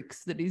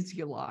matrix that is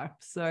your life.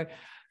 So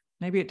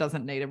maybe it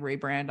doesn't need a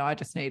rebrand. I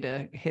just need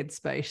a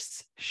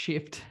headspace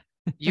shift.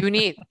 You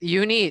need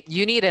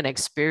an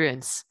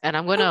experience. And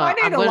I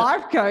need a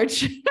life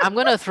coach. I'm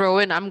gonna throw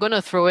in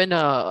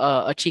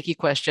a cheeky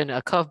question,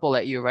 a curveball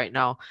at you right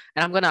now.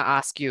 And I'm gonna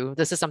ask you,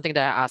 this is something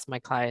that I ask my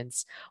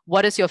clients.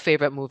 What is your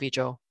favorite movie,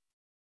 Joe?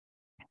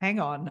 Hang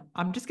on.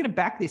 I'm just going to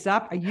back this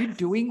up. Are you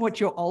doing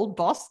what your old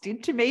boss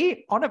did to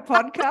me on a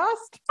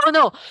podcast? Oh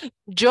no,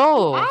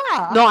 Joe.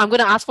 Ah. No, I'm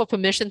gonna ask for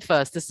permission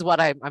first. This is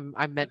what I'm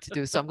meant to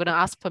do. So I'm gonna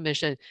ask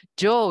permission.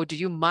 Joe, do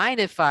you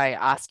mind if I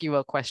ask you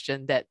a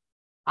question that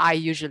I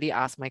usually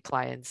ask my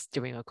clients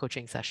during a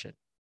coaching session?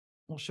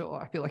 Well,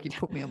 sure. I feel like you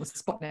put me on the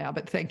spot now,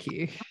 but thank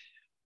you.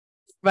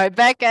 Right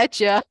back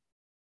at you.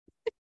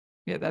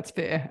 Yeah, that's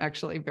fair.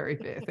 Actually, very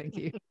fair. Thank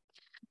you.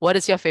 What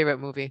is your favorite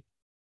movie?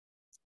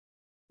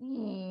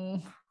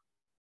 A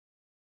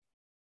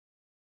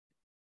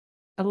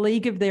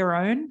League of Their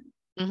Own.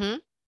 Mm-hmm.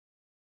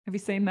 Have you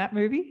seen that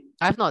movie?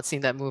 I've not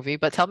seen that movie,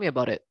 but tell me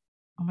about it.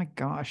 Oh my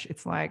gosh,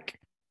 it's like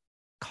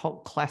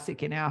cult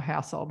classic in our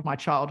household, my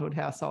childhood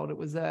household. It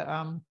was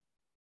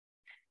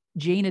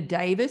Gina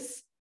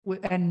Davis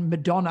and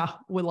Madonna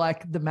were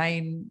like the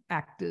main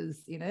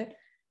actors in it,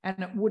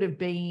 and it would have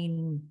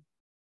been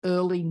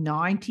early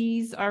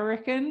 90s, I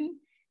reckon,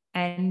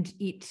 and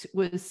it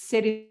was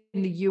set in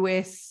the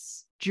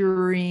US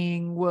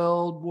during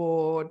World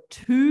War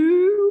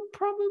II,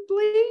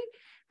 probably.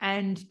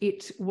 And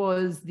it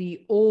was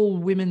the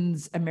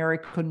all-women's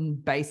American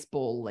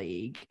baseball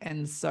league.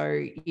 And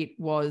so it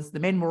was, the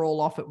men were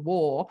all off at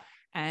war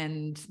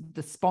and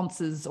the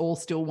sponsors all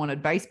still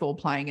wanted baseball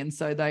playing. And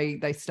so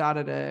they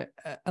started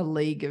a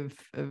league of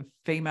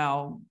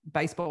female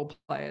baseball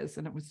players.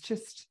 And it was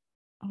just,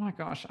 oh my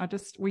gosh,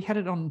 we had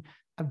it on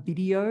a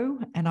video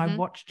and I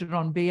watched it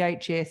on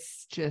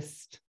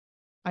VHS.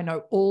 I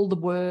know all the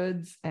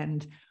words,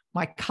 and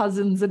my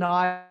cousins and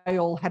I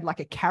all had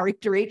like a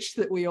character each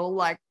that we all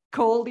like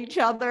called each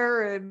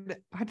other. And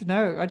I don't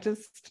know,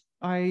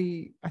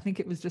 I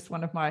think it was just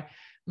one of my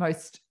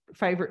most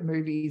favorite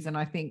movies. And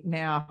I think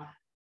now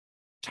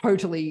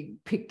totally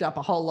picked up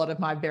a whole lot of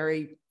my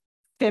very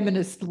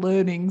feminist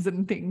learnings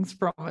and things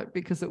from it,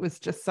 because it was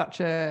just such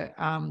a,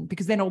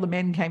 because then all the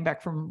men came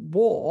back from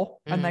war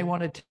and they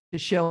wanted to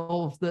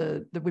shelve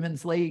the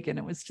women's league. And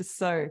it was just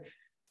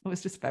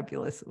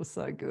fabulous. It was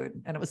so good.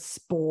 And it was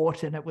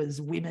sport and it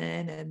was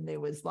women and there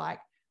was like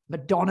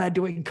Madonna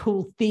doing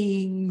cool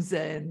things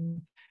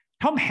and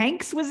Tom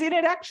Hanks was in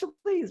it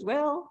actually as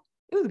well.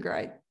 It was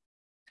great.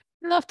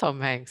 Love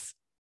Tom Hanks.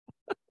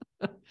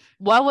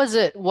 What was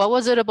it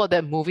about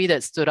that movie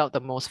that stood out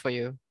the most for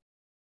you?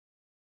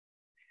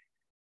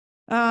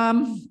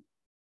 I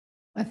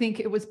think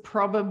it was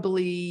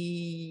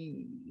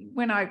probably,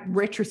 when I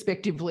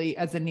retrospectively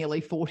as a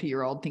nearly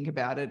 40-year-old think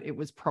about it, it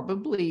was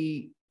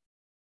probably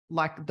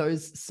like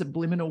those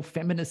subliminal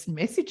feminist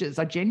messages.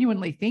 I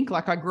genuinely think,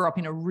 like, I grew up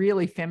in a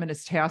really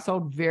feminist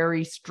household,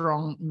 very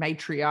strong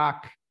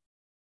matriarch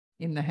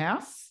in the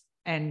house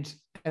and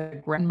a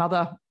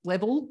grandmother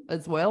level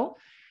as well.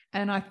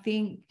 And I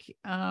think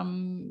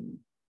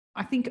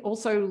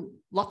also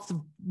lots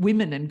of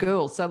women and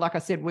girls. So like I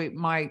said,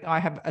 I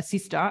have a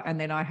sister and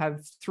then I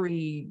have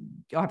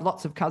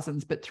lots of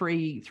cousins, but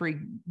three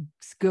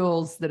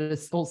girls that are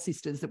all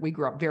sisters that we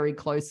grew up very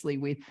closely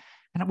with.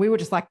 And we were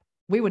just like,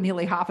 we were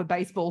nearly half a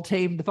baseball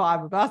team, the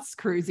five of us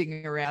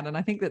cruising around. And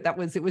I think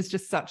it was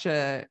just such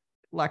a,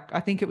 like,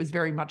 I think it was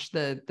very much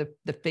the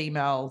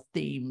female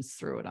themes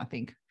through it, I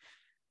think.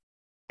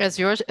 As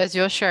you're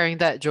sharing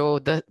that, Joe,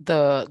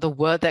 the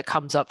word that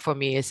comes up for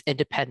me is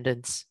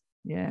independence.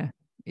 Yeah.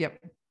 Yep.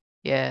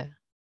 Yeah.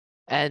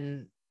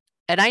 And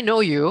I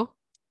know you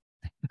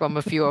from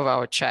a few of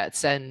our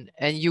chats, and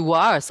you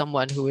are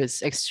someone who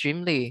is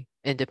extremely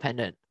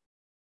independent.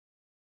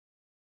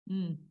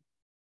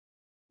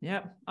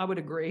 Yeah, I would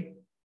agree.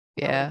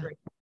 I would agree.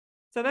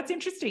 So that's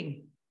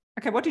interesting.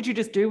 Okay, what did you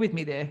just do with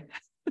me there?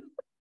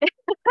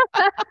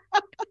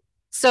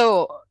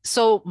 So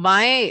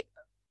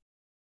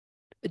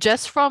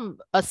just from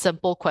a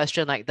simple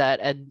question like that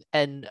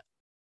and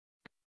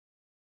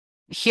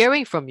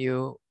hearing from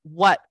you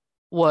what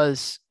it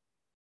was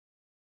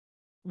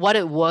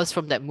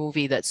from that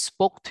movie that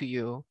spoke to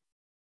you,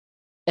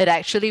 it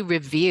actually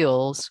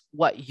reveals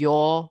what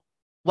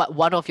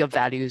one of your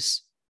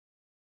values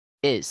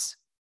is,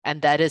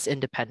 and that is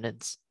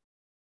independence.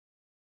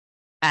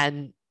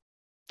 And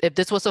if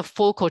this was a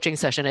full coaching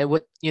session, it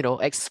would,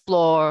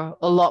 explore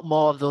a lot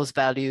more of those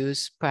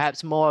values.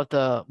 Perhaps more of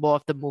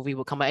the movie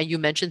would come out. And you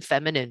mentioned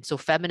feminine, so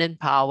feminine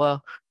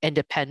power,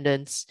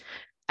 independence,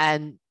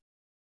 and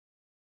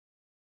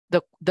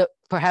the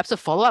perhaps a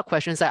follow-up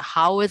question is that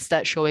how is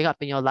that showing up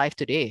in your life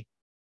today?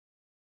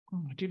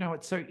 Oh, do you know,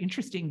 it's so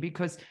interesting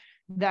because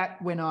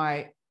that when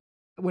I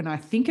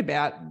think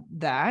about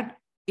that,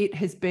 it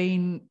has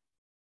been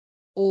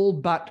all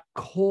but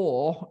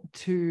core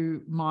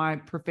to my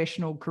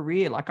professional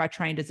career. Like I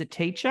trained as a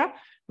teacher,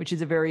 which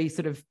is a very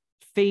sort of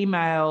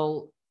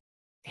female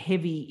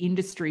heavy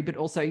industry, but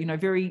also,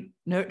 very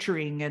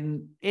nurturing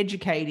and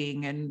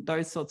educating and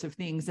those sorts of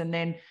things. And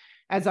then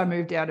as I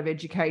moved out of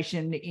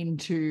education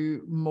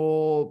into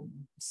more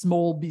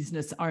small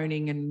business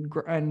owning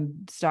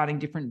and starting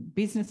different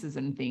businesses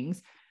and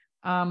things,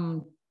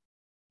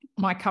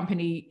 my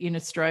company in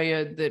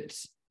Australia that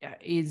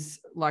is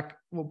like,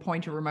 well,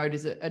 Pointer Remote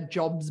is a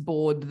jobs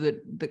board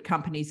that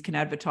companies can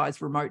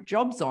advertise remote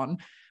jobs on.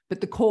 But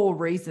the core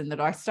reason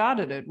that I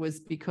started it was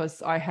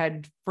because I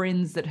had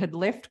friends that had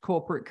left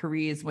corporate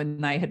careers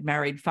when they had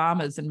married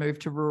farmers and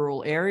moved to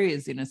rural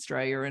areas in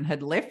Australia and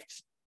had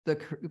left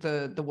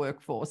the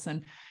workforce.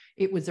 And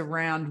it was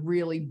around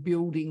really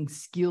building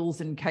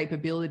skills and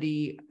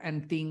capability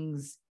and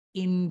things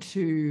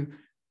into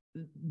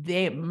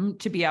them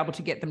to be able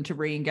to get them to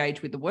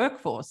re-engage with the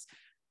workforce.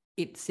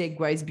 It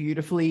segues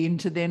beautifully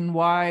into then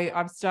why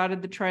I've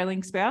started the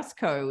Trailing Spouse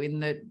Co. in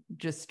that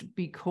just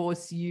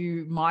because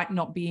you might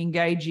not be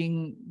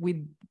engaging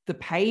with the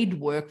paid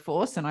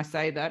workforce, and I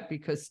say that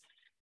because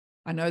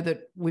I know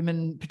that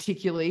women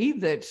particularly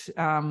that,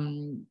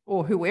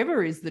 or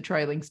whoever is the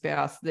trailing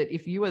spouse, that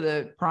if you are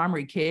the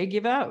primary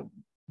caregiver,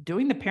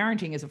 doing the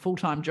parenting is a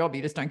full-time job.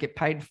 You just don't get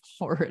paid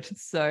for it.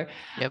 So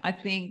yep. I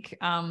think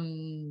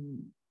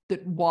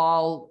that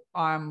while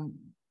I'm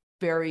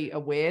very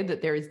aware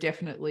that there is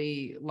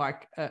definitely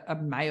like a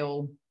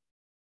male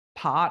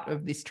part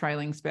of this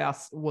trailing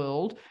spouse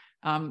world,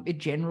 it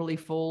generally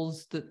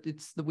falls that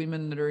it's the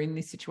women that are in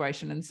this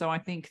situation. And so I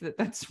think that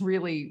that's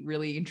really,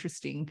 really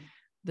interesting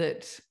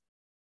that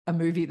a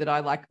movie that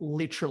I like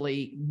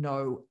literally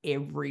know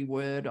every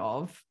word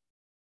of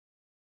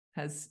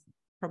has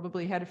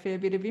probably had a fair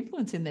bit of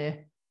influence in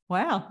there.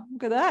 Wow,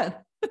 look at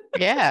that.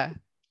 Yeah.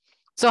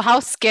 So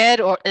how scared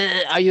or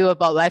are you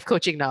about life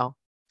coaching now?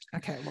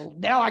 Okay, well,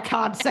 now I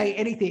can't say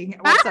anything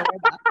whatsoever.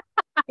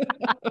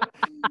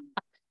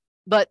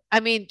 But I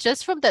mean,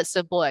 just from that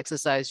simple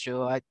exercise,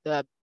 Joe,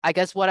 I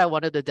guess what I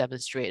wanted to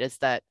demonstrate is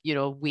that,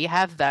 we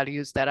have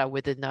values that are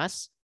within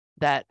us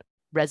that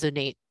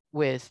resonate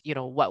with,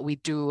 what we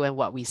do and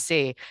what we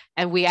say,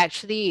 and we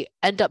actually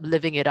end up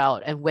living it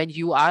out. And when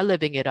you are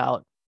living it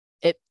out,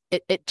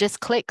 it just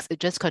clicks, it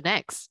just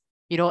connects.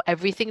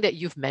 Everything that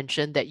you've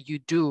mentioned that you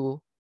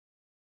do,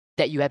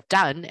 that you have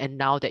done, and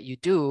now that you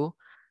do,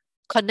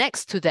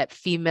 connects to that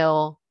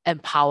female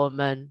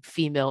empowerment,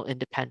 female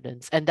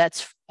independence, and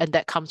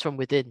that comes from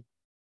within.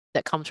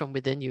 That comes from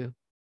within you.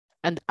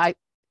 And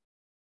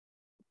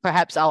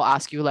perhaps I'll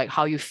ask you like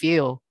how you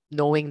feel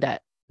knowing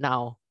that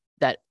now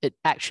that it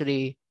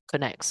actually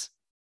connects.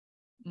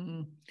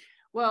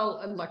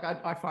 Well, like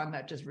I find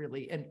that just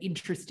really an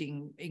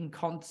interesting in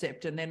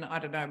concept. And then I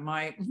don't know,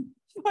 my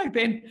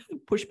then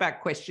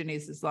pushback question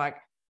is like,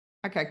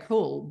 okay,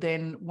 cool.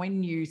 Then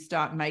when you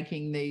start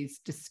making these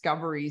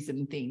discoveries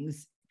and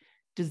things,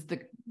 does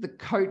the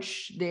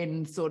coach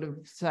then sort of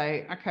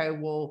say, okay,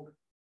 well,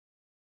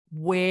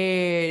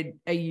 where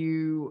are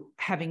you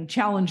having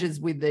challenges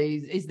with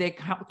these? Is there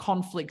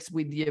conflicts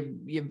with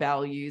your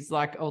values,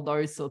 like all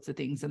those sorts of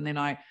things? And then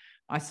I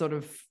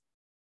start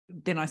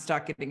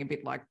getting a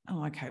bit like,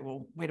 oh, okay,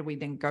 well, where do we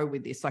then go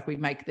with this? Like we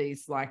make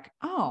these like,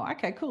 oh,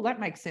 okay, cool.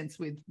 That makes sense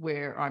with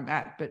where I'm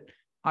at. But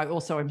I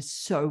also am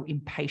so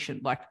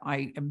impatient. Like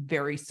I am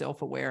very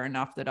self-aware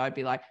enough that I'd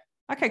be like,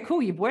 okay,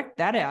 cool. You've worked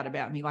that out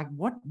about me. Like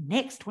what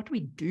next? What do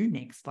we do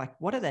next? Like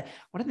what are the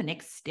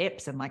next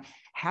steps? And like,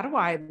 how do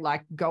I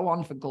like go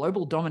on for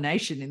global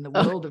domination in the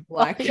world of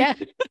like, yeah.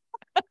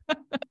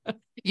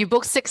 You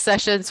book 6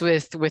 sessions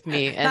with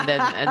me and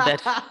then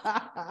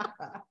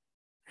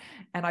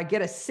and I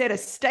get a set of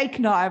steak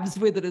knives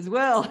with it as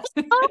well.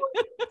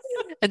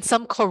 And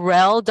some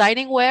Corel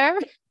dining ware.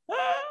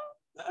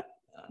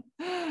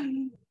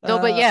 No,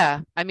 but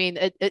yeah, I mean,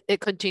 it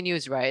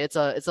continues, right? It's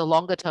a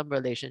longer term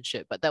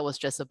relationship, but that was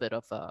just a bit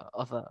of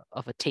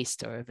a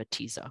taster, of a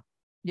teaser.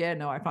 Yeah,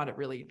 no, I find it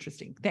really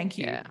interesting. Thank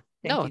you.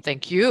 Yeah.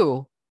 Thank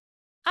you.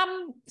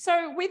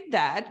 So with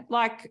that,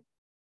 like,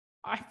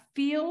 I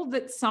feel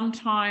that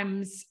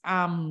sometimes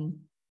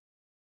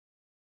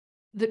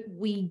that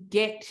we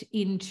get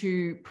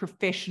into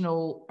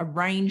professional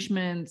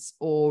arrangements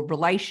or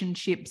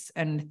relationships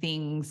and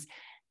things,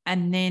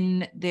 and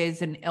then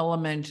there's an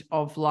element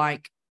of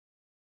like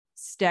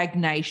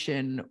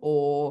stagnation,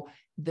 or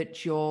that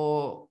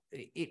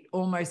it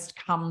almost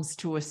comes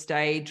to a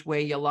stage where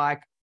you're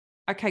like,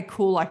 okay,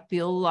 cool, I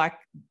feel like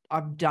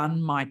I've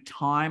done my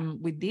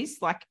time with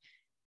this. Like,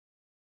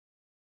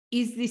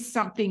 is this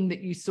something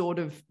that you sort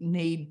of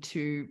need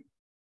to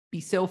be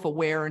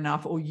self-aware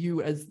enough, or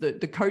you as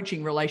the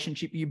coaching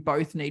relationship, you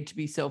both need to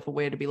be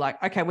self-aware to be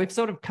like, okay, we've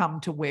sort of come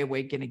to where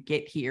we're going to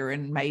get here,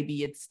 and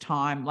maybe it's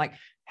time. Like,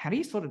 how do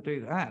you sort of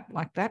do that?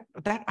 Like that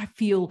I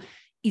feel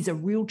is a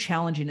real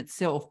challenge in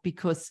itself,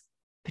 because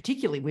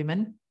particularly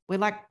women, we're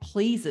like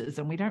pleasers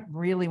and we don't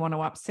really want to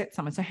upset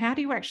someone. So how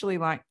do you actually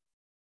like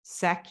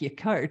sack your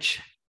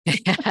coach?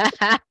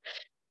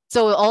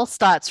 So it all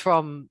starts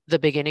from the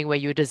beginning, where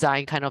you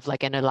design kind of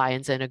like an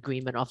alliance and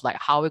agreement of like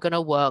how we're going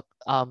to work.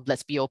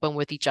 Let's be open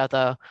with each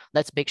other.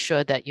 Let's make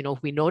sure that,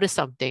 if we notice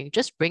something,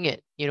 just bring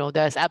it.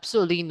 There's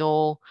absolutely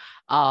no,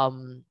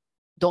 don't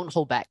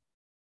hold back,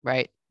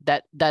 right?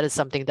 That is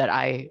something that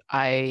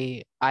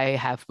I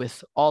have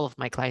with all of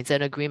my clients,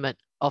 an agreement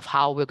of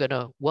how we're going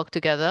to work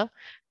together,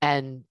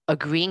 and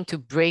agreeing to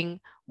bring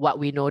what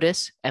we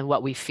notice and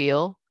what we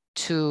feel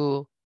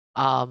to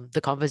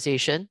the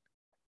conversation,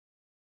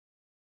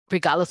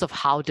 regardless of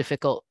how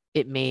difficult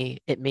it may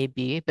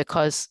be,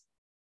 because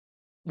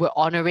we're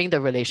honoring the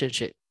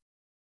relationship.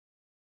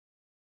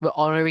 We're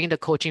honoring the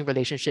coaching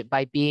relationship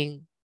by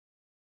being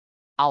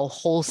our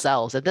whole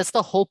selves. And that's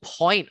the whole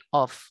point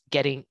of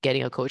getting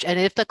a coach. And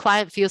if the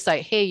client feels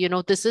like, hey,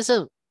 this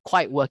isn't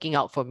quite working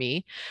out for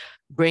me,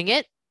 bring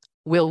it.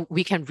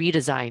 We can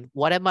redesign.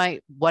 What am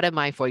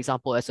I, for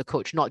example, as a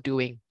coach, not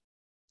doing?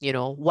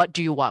 What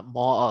do you want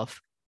more of?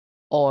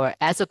 Or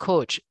as a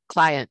coach,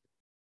 client,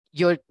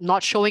 you're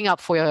not showing up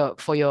for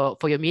your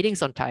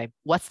meetings on time.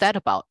 What's that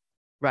about?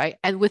 Right?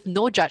 And with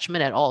no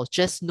judgment at all,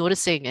 just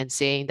noticing and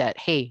saying that,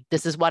 hey,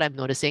 this is what I'm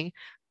noticing.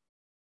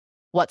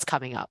 What's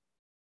coming up?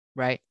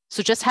 Right?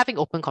 So just having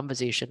open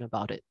conversation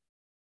about it.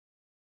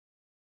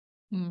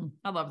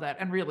 I love that.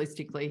 And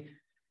realistically,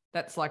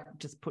 that's like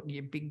just putting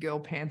your big girl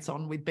pants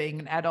on with being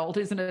an adult,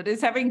 isn't it?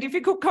 Is having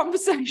difficult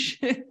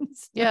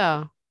conversations.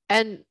 Yeah.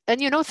 And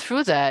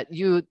through that,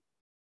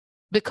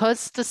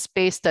 because the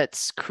space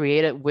that's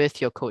created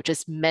with your coach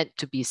is meant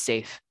to be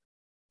safe,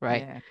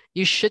 right? Yeah.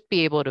 You should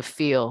be able to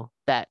feel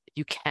that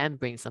you can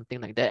bring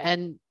something like that.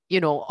 And,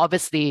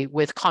 obviously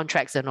with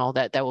contracts and all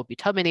that, there will be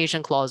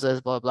termination clauses,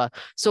 blah, blah.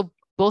 So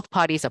both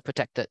parties are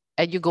protected,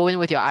 and you go in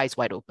with your eyes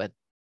wide open.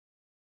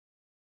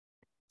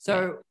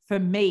 So for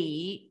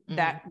me,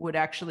 that would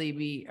actually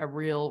be a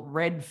real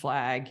red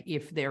flag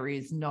if there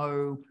is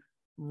no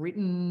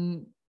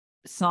written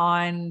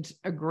signed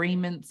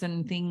agreements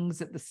and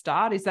things at the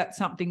start. Is that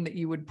something that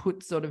you would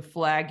put sort of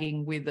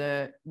flagging with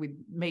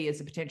me as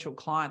a potential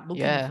client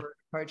looking for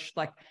a coach,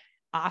 like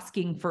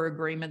asking for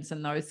agreements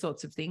and those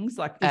sorts of things?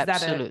 Like, is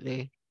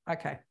Absolutely.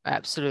 Okay.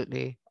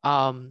 Absolutely.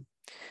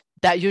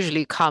 That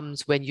usually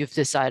comes when you've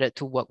decided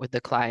to work with the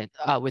client,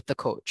 with the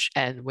coach.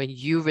 And when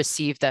you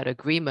receive that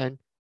agreement,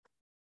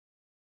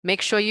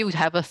 make sure you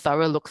have a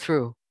thorough look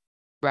through,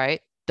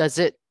 right? Does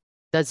it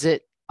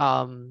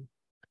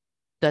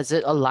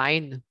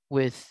align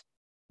with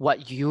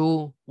what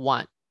you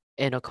want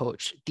in a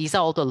coach? These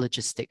are all the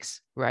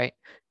logistics, right?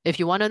 If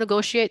you want to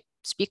negotiate,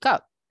 speak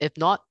up. If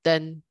not,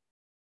 then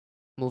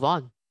move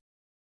on.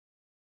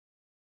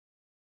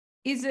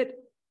 Is it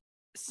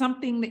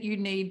something that you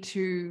need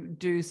to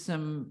do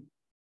some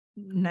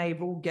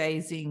navel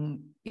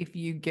gazing if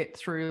you get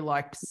through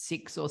like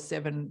 6 or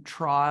 7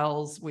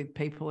 trials with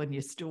people and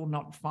you're still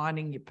not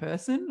finding your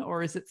person?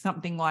 Or is it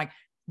something like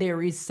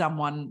there is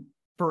someone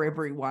for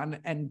everyone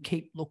and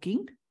keep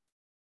looking?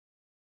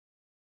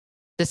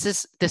 This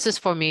is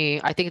for me,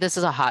 I think this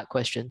is a hard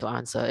question to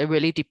answer. It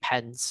really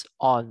depends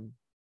on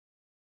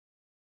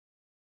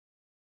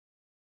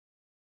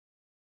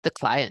the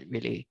client,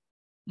 really.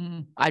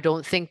 I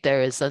don't think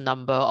there is a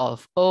number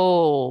of,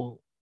 oh,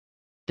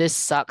 this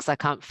sucks, I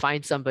can't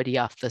find somebody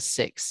after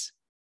 6.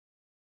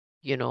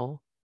 For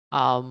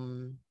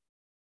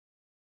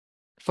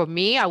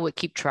me, I would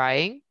keep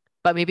trying,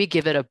 but maybe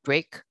give it a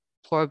break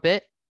for a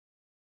bit,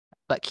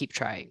 but keep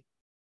trying.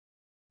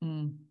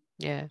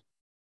 Yeah.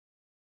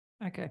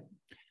 Okay.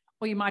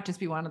 Well, you might just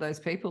be one of those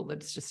people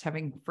that's just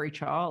having free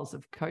trials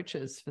of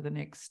coaches for the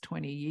next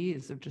 20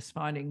 years of just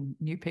finding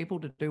new people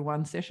to do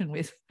one session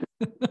with.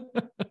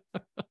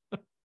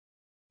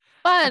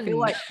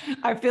 Fun.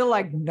 I feel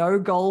like no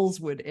goals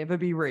would ever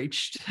be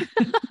reached.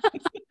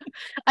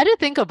 I did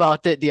think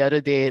about it the other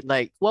day.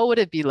 Like, what would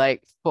it be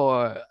like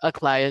for a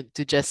client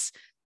to just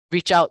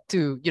reach out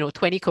to,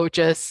 20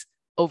 coaches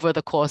over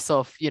the course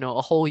of,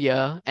 a whole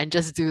year, and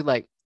just do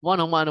like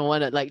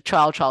one-on-one, like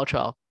trial.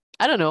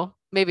 I don't know.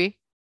 Maybe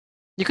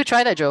you could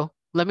try that, Joe.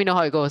 Let me know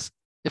how it goes,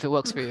 if it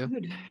works for you.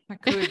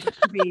 That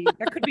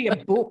could be a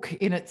book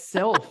in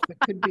itself. It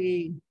could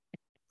be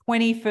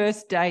 20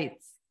 first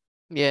dates.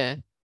 Yeah.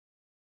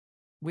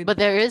 With But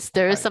there is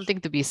coach. something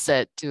to be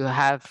said to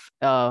have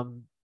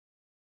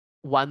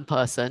one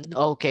person.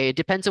 Okay, it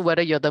depends on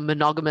whether you're the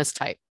monogamous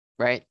type,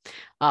 right?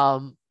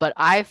 But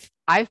I've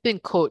been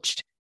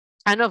coached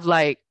kind of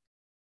like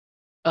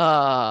such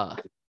a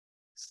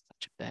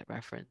bad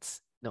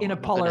reference. No, In a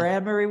I'm not gonna.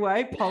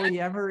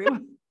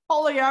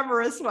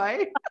 polyamorous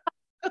way.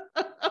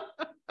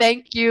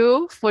 Thank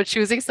you for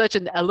choosing such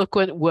an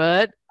eloquent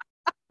word.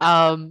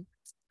 I'll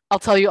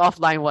tell you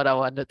offline what I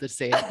wanted to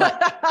say,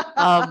 but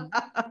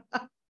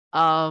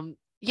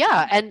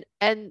yeah, and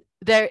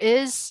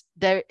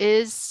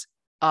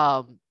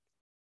um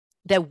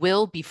there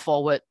will be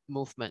forward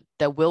movement,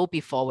 there will be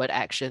forward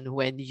action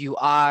when you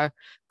are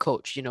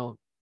coached,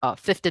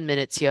 15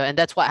 minutes here, and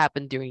that's what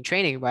happened during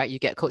training, right? You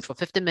get coached for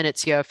 15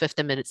 minutes here,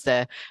 15 minutes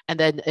there, and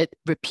then it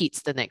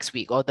repeats the next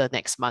week or the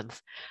next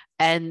month.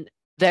 And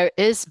there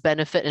is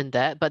benefit in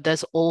that, but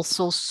there's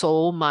also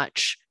so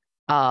much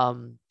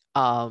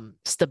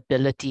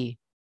stability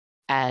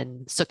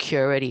and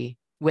security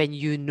when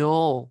you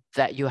know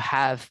that you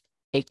have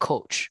a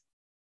coach,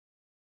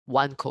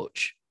 one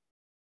coach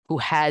who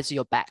has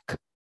your back,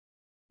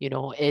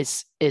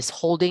 is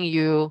holding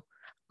you,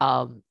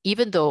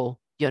 even though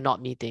you're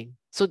not meeting.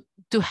 So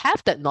to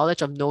have that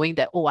knowledge of knowing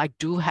that, oh, I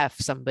do have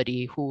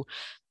somebody who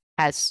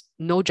has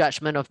no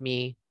judgment of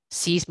me,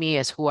 sees me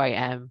as who I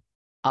am,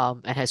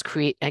 and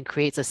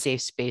creates a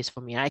safe space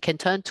for me, and I can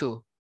turn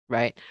to,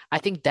 right? I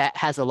think that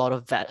has a lot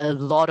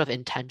of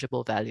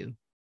intangible value.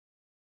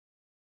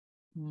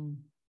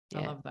 I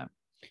love that.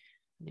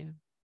 Yeah.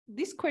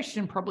 This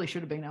question probably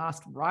should have been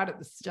asked right at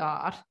the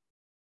start,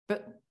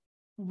 but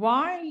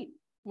why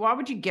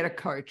would you get a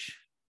coach?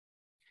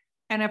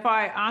 And if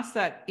I ask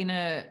that in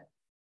a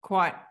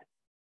quite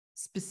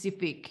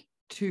specific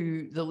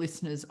to the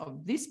listeners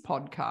of this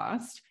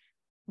podcast,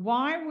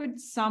 why would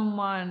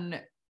someone,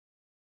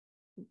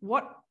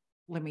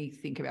 let me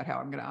think about how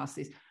I'm going to ask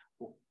this.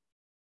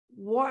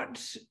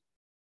 What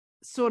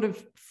sort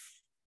of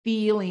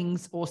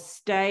feelings or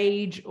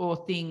stage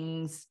or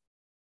things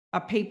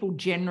are people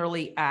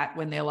generally at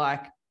when they're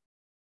like,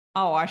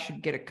 oh, I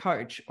should get a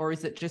coach? Or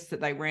is it just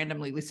that they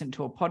randomly listen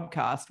to a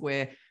podcast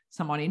where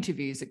someone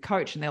interviews a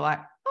coach and they're like,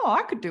 oh,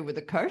 I could do with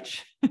a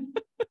coach?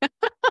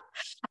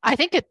 I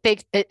think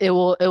it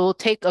will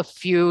take a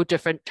few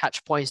different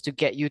touch points to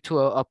get you to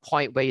a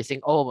point where you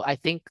think, oh, I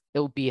think it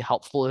would be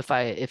helpful if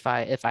I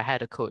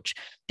had a coach.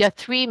 There are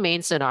three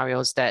main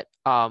scenarios that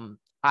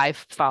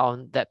I've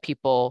found that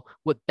people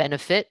would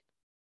benefit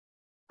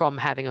from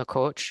having a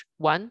coach.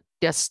 One,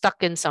 they're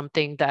stuck in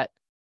something that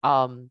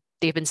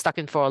they've been stuck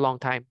in for a long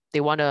time.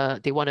 They wanna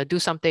do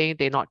something,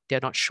 they're not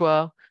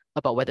sure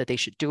about whether they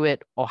should do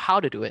it or how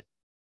to do it.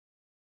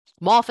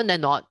 More often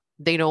than not,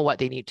 they know what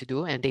they need to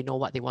do and they know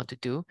what they want to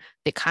do.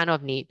 They kind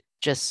of need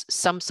just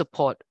some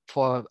support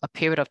for a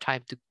period of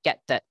time to get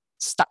that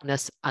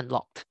stuckness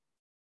unlocked.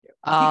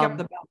 Pick up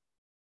the bell.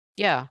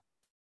 Yeah.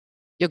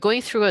 You're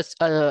going through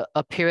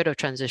a period of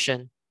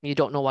transition. You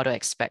don't know what to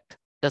expect.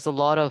 There's a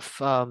lot of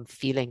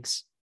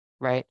feelings,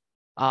 right?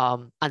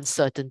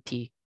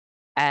 Uncertainty,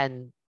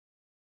 and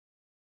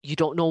you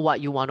don't know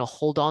what you want to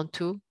hold on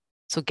to.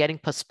 So getting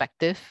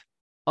perspective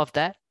of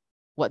that,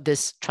 what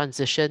this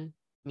transition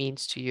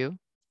means to you.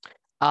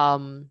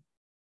 The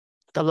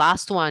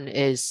last one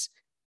is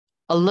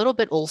a little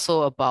bit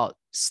also about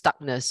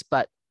stuckness,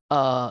 but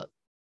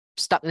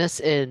stuckness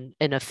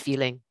in a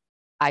feeling.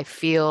 I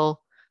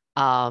feel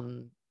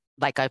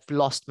like I've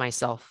lost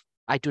myself.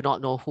 I do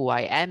not know who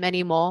I am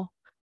anymore.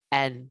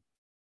 And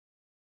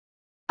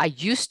I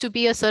used to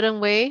be a certain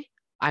way.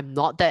 I'm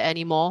not that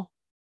anymore.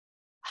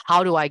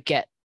 How do I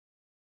get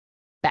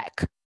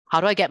back?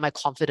 How do I get my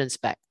confidence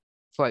back,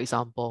 for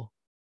example?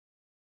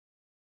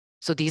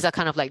 So these are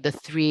kind of like the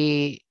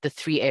three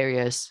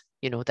areas,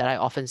 that I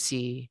often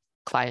see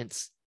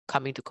clients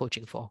coming to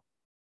coaching for.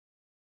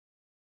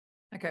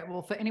 Okay,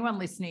 well, for anyone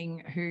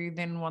listening who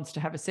then wants to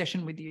have a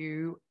session with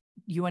you,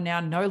 you are now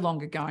no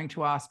longer going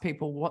to ask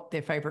people what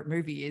their favorite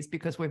movie is,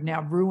 because we've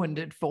now ruined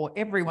it for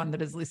everyone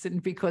that has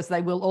listened, because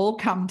they will all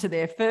come to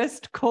their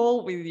first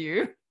call with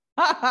you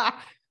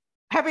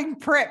having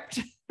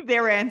prepped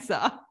their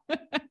answer.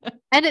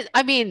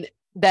 And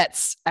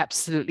that's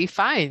absolutely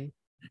fine.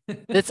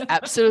 That's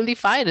absolutely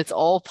fine. It's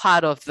all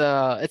part of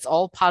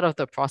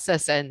the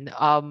process. And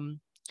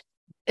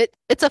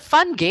it's a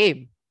fun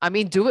game.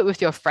 Do it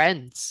with your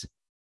friends,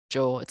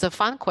 Joe. It's a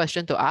fun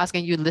question to ask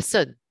and you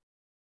listen.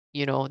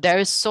 There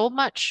is so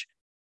much.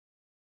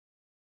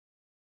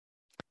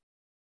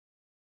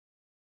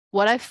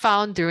 What I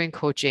found during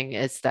coaching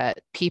is that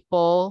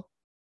people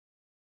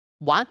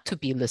want to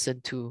be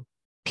listened to.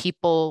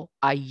 People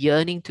are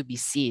yearning to be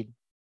seen.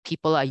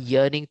 People are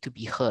yearning to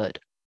be heard.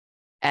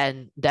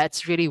 And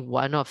that's really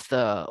one of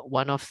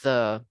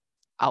the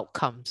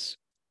outcomes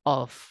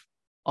of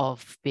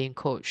being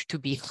coached, to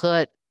be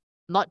heard,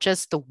 not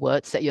just the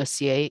words that you're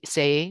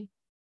saying,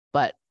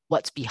 but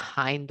what's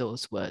behind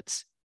those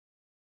words.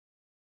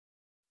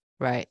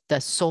 Right?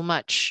 There's so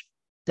much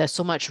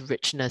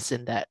richness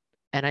in that.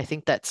 And I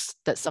think that's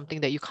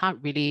something that you can't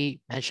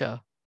really measure.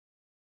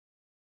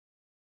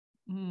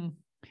 Mm.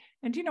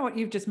 And do you know what?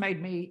 You've just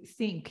made me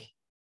think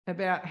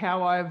about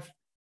how I've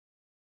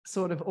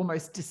sort of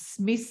almost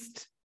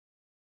dismissed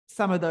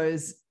some of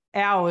those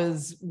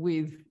hours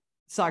with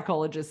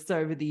psychologists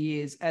over the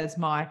years as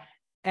my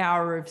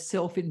hour of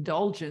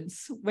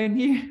self-indulgence. When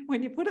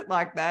you put it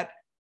like that,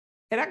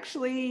 it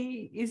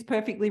actually is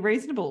perfectly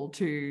reasonable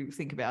to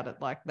think about it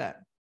like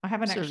that. I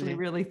haven't actually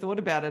really thought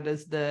about it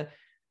as the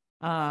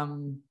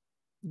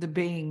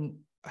being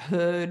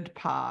heard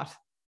part,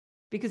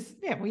 because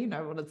well, you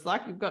know what it's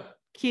like. You've got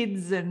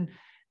kids and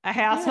a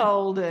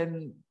household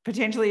and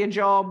potentially a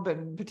job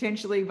and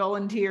potentially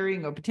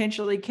volunteering or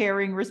potentially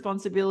caring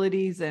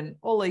responsibilities and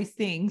all these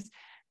things.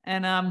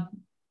 And I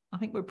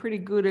think we're pretty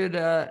good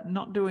at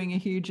not doing a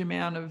huge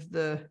amount of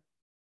the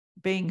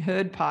being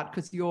heard part,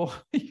 because your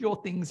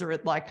things are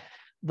at like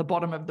the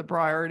bottom of the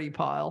priority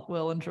pile,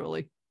 well and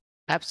truly.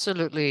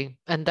 Absolutely.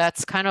 And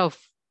that's kind of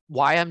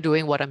why I'm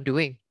doing what I'm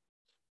doing.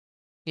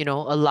 You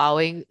know,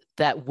 allowing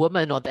that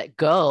woman or that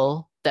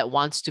girl that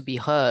wants to be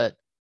heard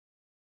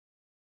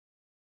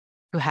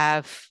to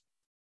have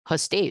her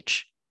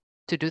stage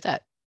to do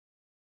that.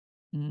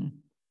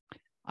 I'm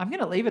going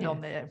to leave it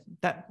on there.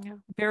 That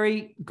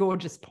very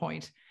gorgeous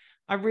point.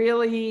 I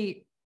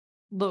really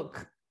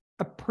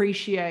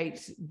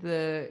appreciate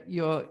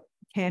your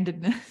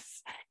candidness.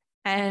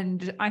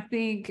 And I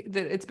think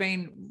that it's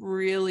been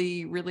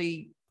really,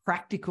 really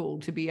practical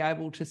to be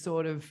able to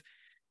sort of,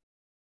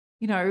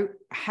 you know,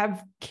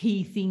 have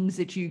key things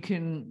that you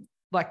can,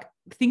 like,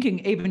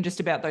 thinking even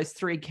just about those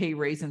 3 key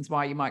reasons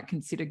why you might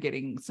consider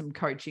getting some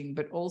coaching,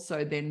 but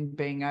also then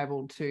being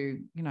able to,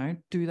 you know,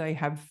 do they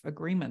have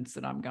agreements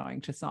that I'm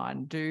going to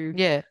sign? Do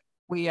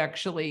we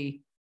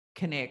actually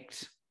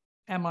connect?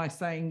 Am I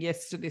saying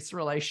yes to this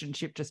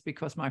relationship just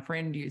because my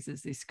friend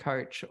uses this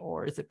coach,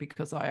 or is it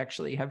because I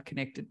actually have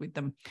connected with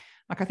them?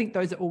 Like, I think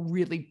those are all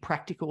really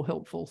practical,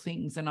 helpful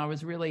things. And I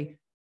was really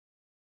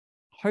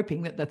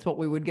hoping that that's what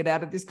we would get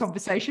out of this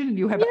conversation, and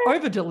you have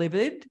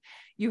over-delivered.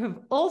 You have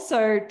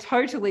also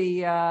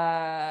totally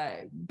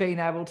been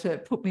able to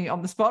put me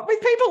on the spot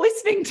with people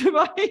listening to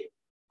my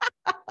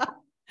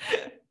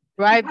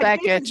right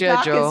back at you,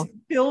 Jo.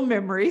 Film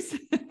memories.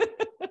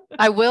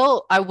 I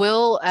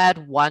will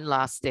add one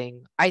last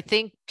thing. I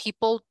think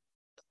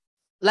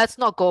let's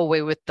not go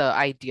away with the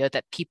idea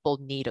that people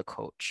need a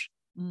coach.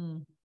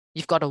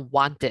 You've got to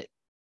want it.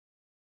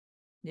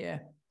 Yeah.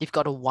 You've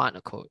got to want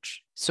a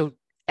coach. So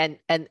and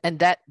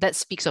that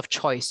speaks of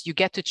choice. You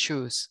get to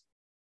choose.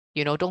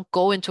 You know, don't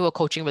go into a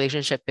coaching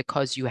relationship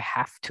because you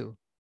have to,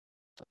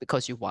 but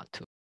because you want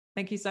to.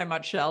 Thank you so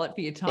much, Charlotte, for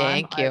your time.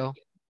 Thank you. I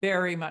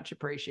very much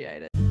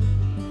appreciate it.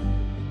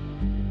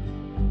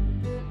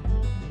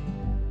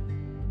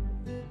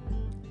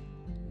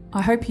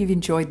 I hope you've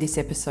enjoyed this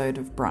episode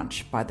of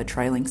Brunch by the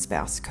Trailing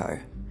Spouse Co.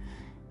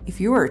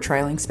 If you are a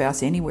trailing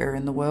spouse anywhere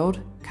in the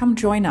world, come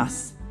join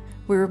us.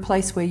 We're a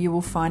place where you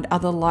will find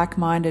other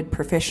like-minded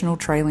professional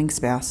trailing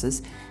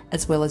spouses,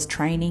 as well as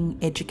training,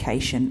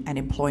 education, and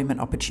employment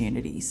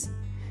opportunities.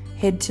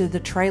 Head to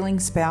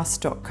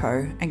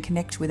thetrailingspouse.co and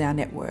connect with our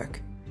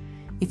network.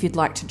 If you'd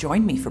like to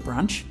join me for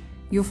brunch,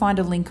 you'll find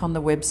a link on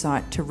the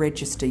website to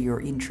register your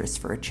interest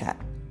for a chat.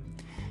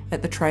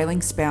 At the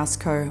Trailing Spouse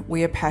Co,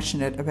 we are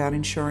passionate about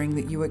ensuring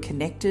that you are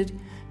connected,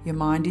 your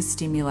mind is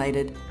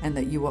stimulated, and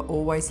that you are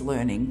always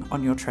learning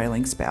on your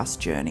trailing spouse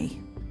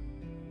journey.